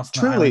that no one else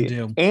on the island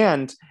do.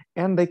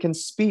 And they can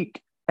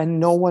speak,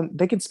 and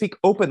they can speak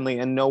openly,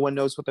 and no one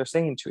knows what they're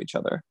saying to each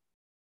other.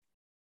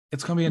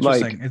 It's going to be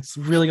interesting. It's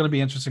really going to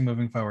be interesting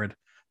moving forward.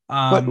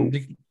 Yeah,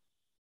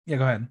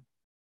 go ahead.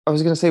 I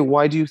was going to say,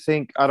 why do you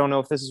think, I don't know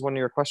if this is one of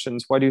your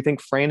questions, why do you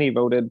think Franny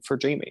voted for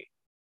Jamie?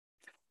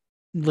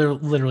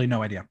 Literally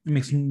no idea. It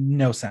makes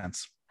no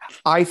sense.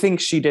 I think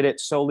she did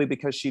it solely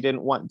because she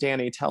didn't want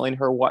Danny telling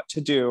her what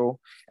to do.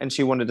 And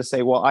she wanted to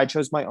say, well, I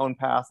chose my own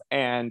path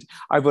and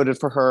I voted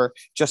for her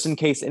just in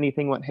case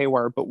anything went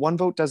haywire. But one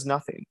vote does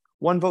nothing.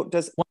 One vote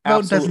does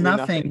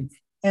nothing.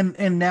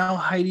 And now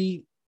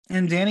Heidi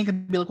and Danny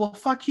could be like, well,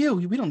 fuck you.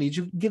 We don't need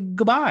you.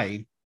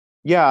 Goodbye.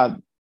 Yeah.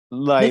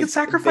 Like, they could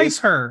sacrifice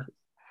her.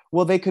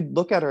 Well, they could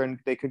look at her and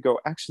they could go,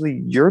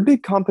 actually, you're a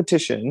big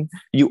competition.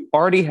 You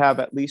already have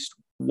at least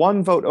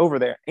 1 vote over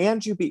there,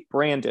 and you beat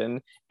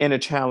Brandon in a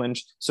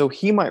challenge, so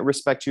he might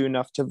respect you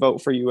enough to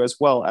vote for you as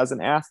well as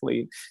an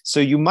athlete. So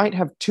you might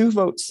have 2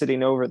 votes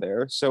sitting over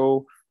there.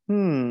 So,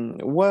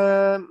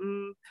 I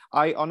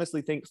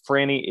honestly think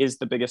Franny is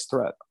the biggest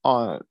threat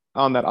on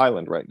that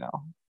island right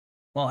now.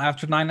 Well,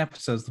 after 9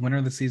 episodes, the winner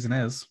of the season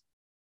is.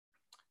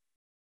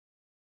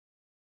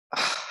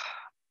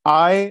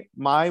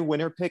 My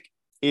winner pick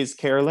is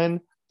Carolyn,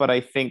 but I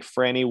think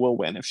Franny will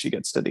win if she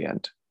gets to the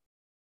end.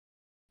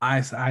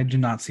 I do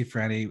not see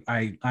Franny.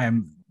 I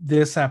am,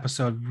 this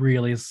episode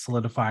really is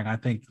solidifying. I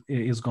think it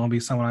is going to be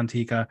someone on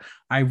Tika.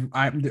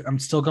 I'm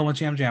still going with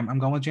Jam Jam. I'm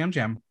going with Jam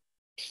Jam.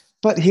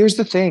 But here's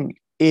the thing: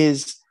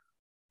 is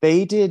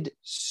they did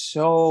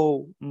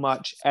so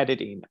much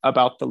editing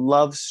about the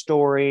love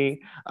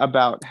story,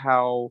 about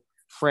how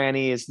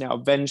Franny is now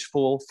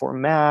vengeful for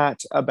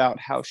Matt about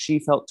how she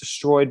felt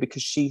destroyed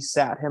because she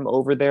sat him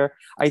over there.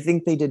 I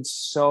think they did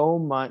so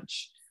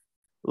much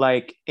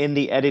like in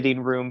the editing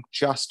room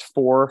just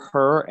for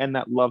her and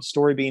that love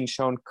story being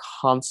shown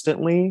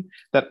constantly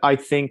that I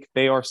think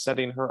they are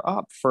setting her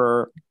up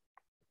for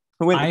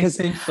when, I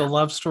think the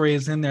love story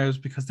is in there is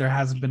because there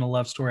hasn't been a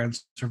love story on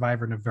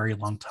Survivor in a very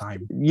long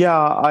time. yeah,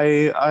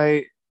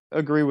 I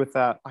agree with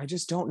that. I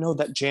just don't know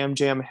that Jam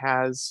Jam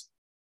has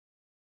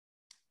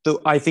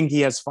I think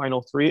he has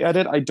final 3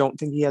 edit. I don't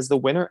think he has the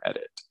winner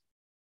edit.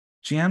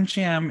 Jam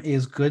Jam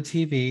is good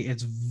TV.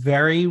 It's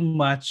very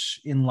much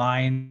in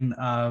line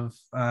of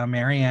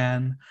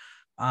Marianne.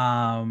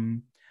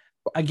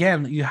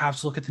 Again, you have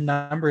to look at the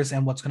numbers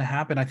and what's going to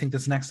happen. I think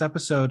this next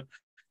episode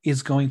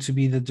is going to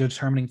be the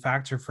determining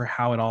factor for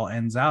how it all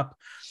ends up.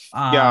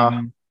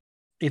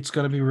 It's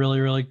going to be really,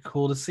 really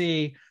cool to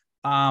see.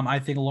 I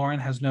think Lauren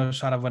has no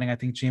shot of winning. I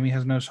think Jamie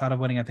has no shot of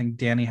winning. I think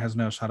Danny has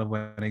no shot of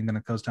winning. Then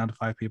it goes down to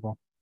 5 people.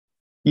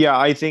 Yeah,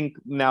 I think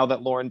now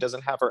that Lauren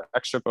doesn't have her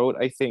extra vote,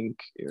 I think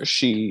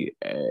she,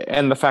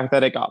 and the fact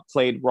that it got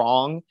played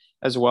wrong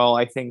as well,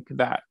 I think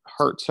that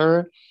hurts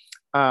her.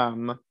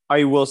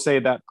 I will say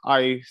that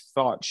I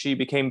thought she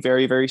became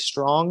very, very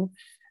strong,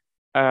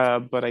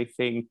 but I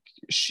think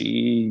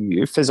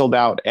she fizzled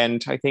out,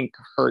 and I think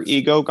her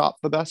ego got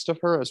the best of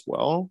her as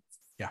well.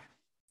 Yeah.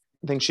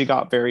 I think she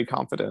got very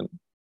confident.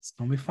 It's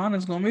going to be fun.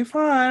 It's going to be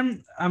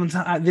fun.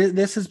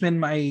 This has been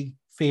my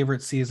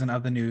favorite season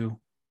of the new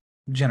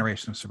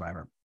generation of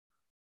Survivor.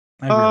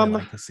 I really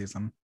like this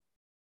season.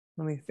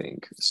 Let me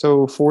think.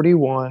 So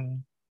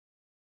 41.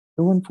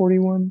 Who won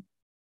 41?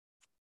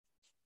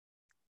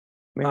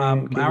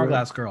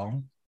 Hourglass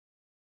Girl.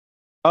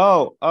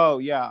 Oh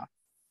yeah.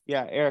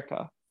 Yeah,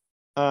 Erica.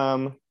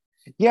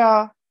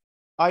 Yeah,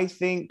 I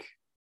think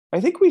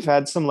we've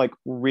had some like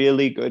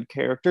really good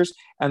characters,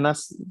 and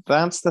that's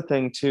the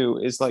thing too,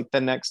 is like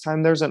the next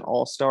time there's an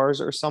all-stars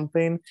or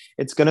something,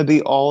 it's going to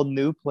be all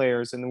new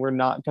players, and we're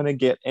not going to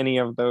get any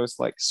of those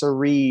like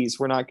Cerise.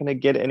 We're not going to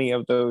get any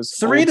of those.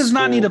 Cerise does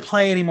not need to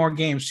play any more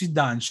games. She's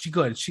done. She's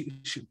good.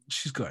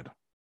 She's good.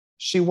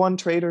 She won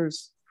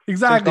Traders.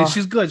 Exactly.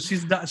 She's good.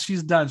 She's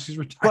done. She's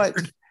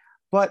retired.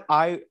 But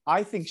I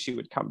think she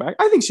would come back.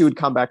 I think she would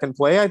come back and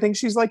play. I think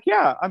she's like,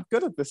 yeah, I'm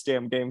good at this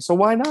damn game, so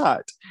why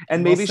not?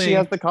 And maybe she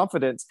has the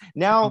confidence.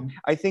 Now,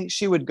 I think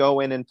she would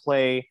go in and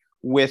play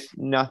with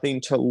nothing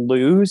to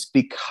lose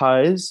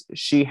because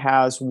she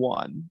has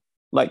won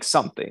like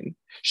something.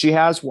 She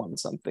has won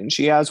something.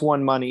 She has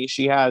won money.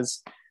 She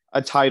has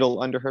a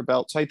title under her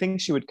belt. So I think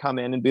she would come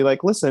in and be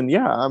like, listen,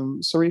 yeah,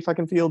 I'm Sari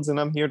fucking Fields, and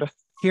I'm here to...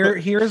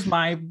 Here's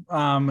my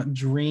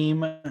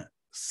dream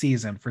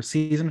season for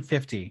season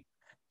 50.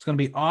 It's going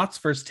to be aughts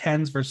versus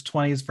 10s versus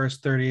 20s versus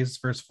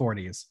 30s versus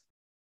 40s.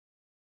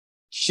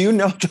 You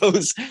know,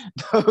 those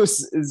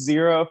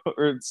 0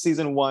 or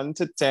season 1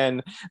 to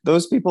 10,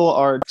 those people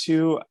are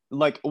too,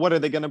 like, what are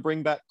they going to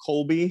bring back?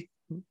 Colby?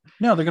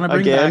 No, they're going to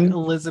bring back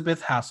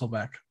Elizabeth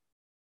Hasselbeck.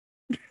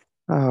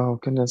 Oh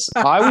goodness.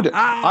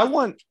 I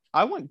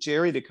want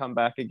Jerry to come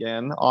back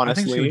again,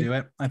 honestly. I think she would do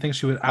it. I think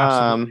she would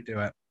absolutely do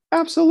it.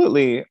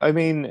 Absolutely. I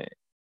mean,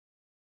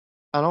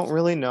 I don't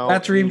really know.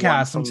 That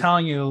Dreamcast, I'm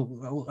telling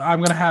you,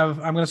 I'm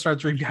gonna start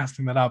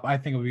Dreamcasting that up. I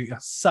think it would be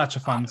such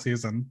a fun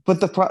season. But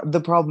the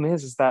problem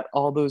is that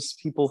all those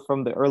people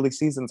from the early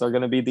seasons are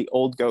gonna be the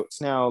old goats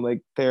now.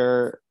 Like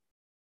they're,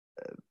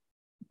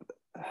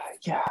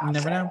 yeah.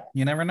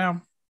 You never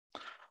know.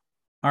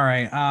 All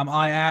right.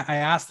 I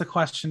asked the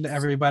question to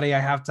everybody. I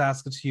have to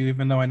ask it to you,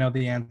 even though I know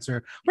the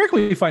answer. Where can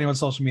we find you on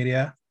social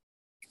media?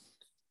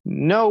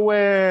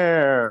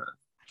 Nowhere.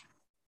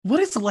 What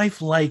is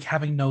life like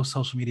having no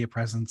social media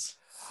presence?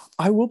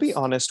 I will be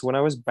honest, when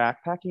I was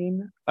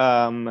backpacking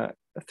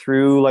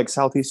through like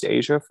Southeast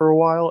Asia for a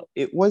while,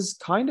 it was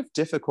kind of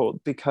difficult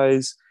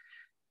because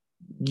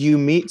you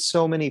meet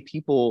so many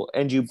people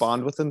and you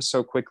bond with them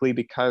so quickly,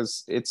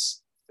 because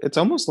it's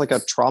almost like a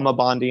trauma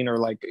bonding, or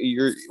like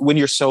when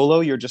you're solo,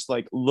 you're just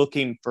like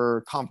looking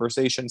for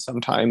conversation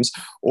sometimes,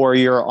 or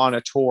you're on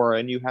a tour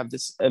and you have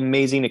this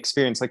amazing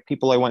experience, like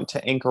people I went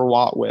to Angkor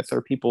Wat with,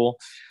 or people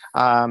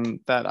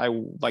that I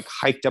like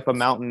hiked up a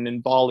mountain in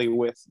Bali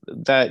with,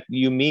 that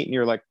you meet and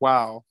you're like,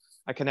 wow,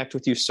 I connect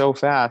with you so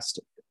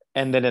fast.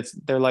 And then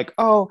they're like,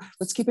 oh,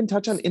 let's keep in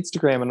touch on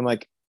Instagram. And I'm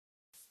like,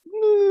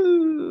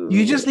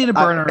 you just need a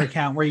burner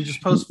account where you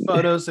just post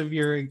photos of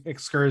your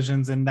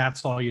excursions, and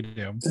that's all you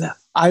do.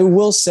 I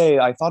will say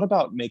I thought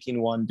about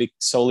making one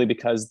solely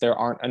because there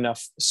aren't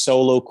enough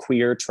solo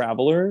queer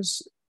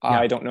travelers. Yeah.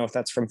 I don't know if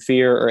that's from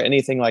fear or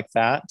anything like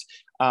that.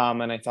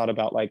 And I thought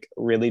about like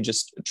really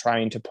just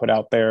trying to put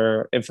out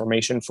their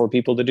information for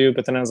people to do.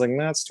 But then I was like,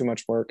 that's too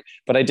much work.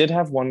 But I did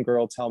have one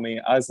girl tell me,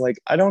 I was like,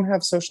 I don't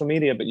have social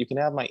media, but you can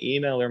have my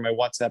email or my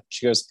WhatsApp.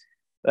 She goes,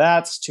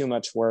 that's too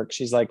much work.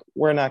 She's like,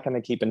 we're not going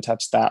to keep in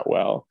touch that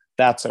well.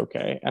 That's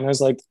okay. And I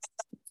was like,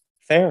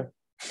 fair.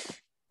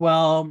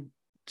 Well,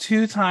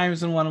 2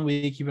 times in 1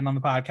 week you've been on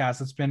the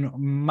podcast. It's been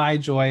my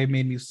joy. It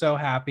made me so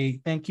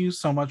happy. Thank you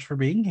so much for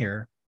being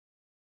here.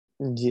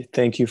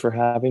 Thank you for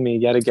having me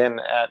yet again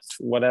at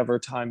whatever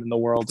time in the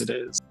world it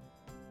is.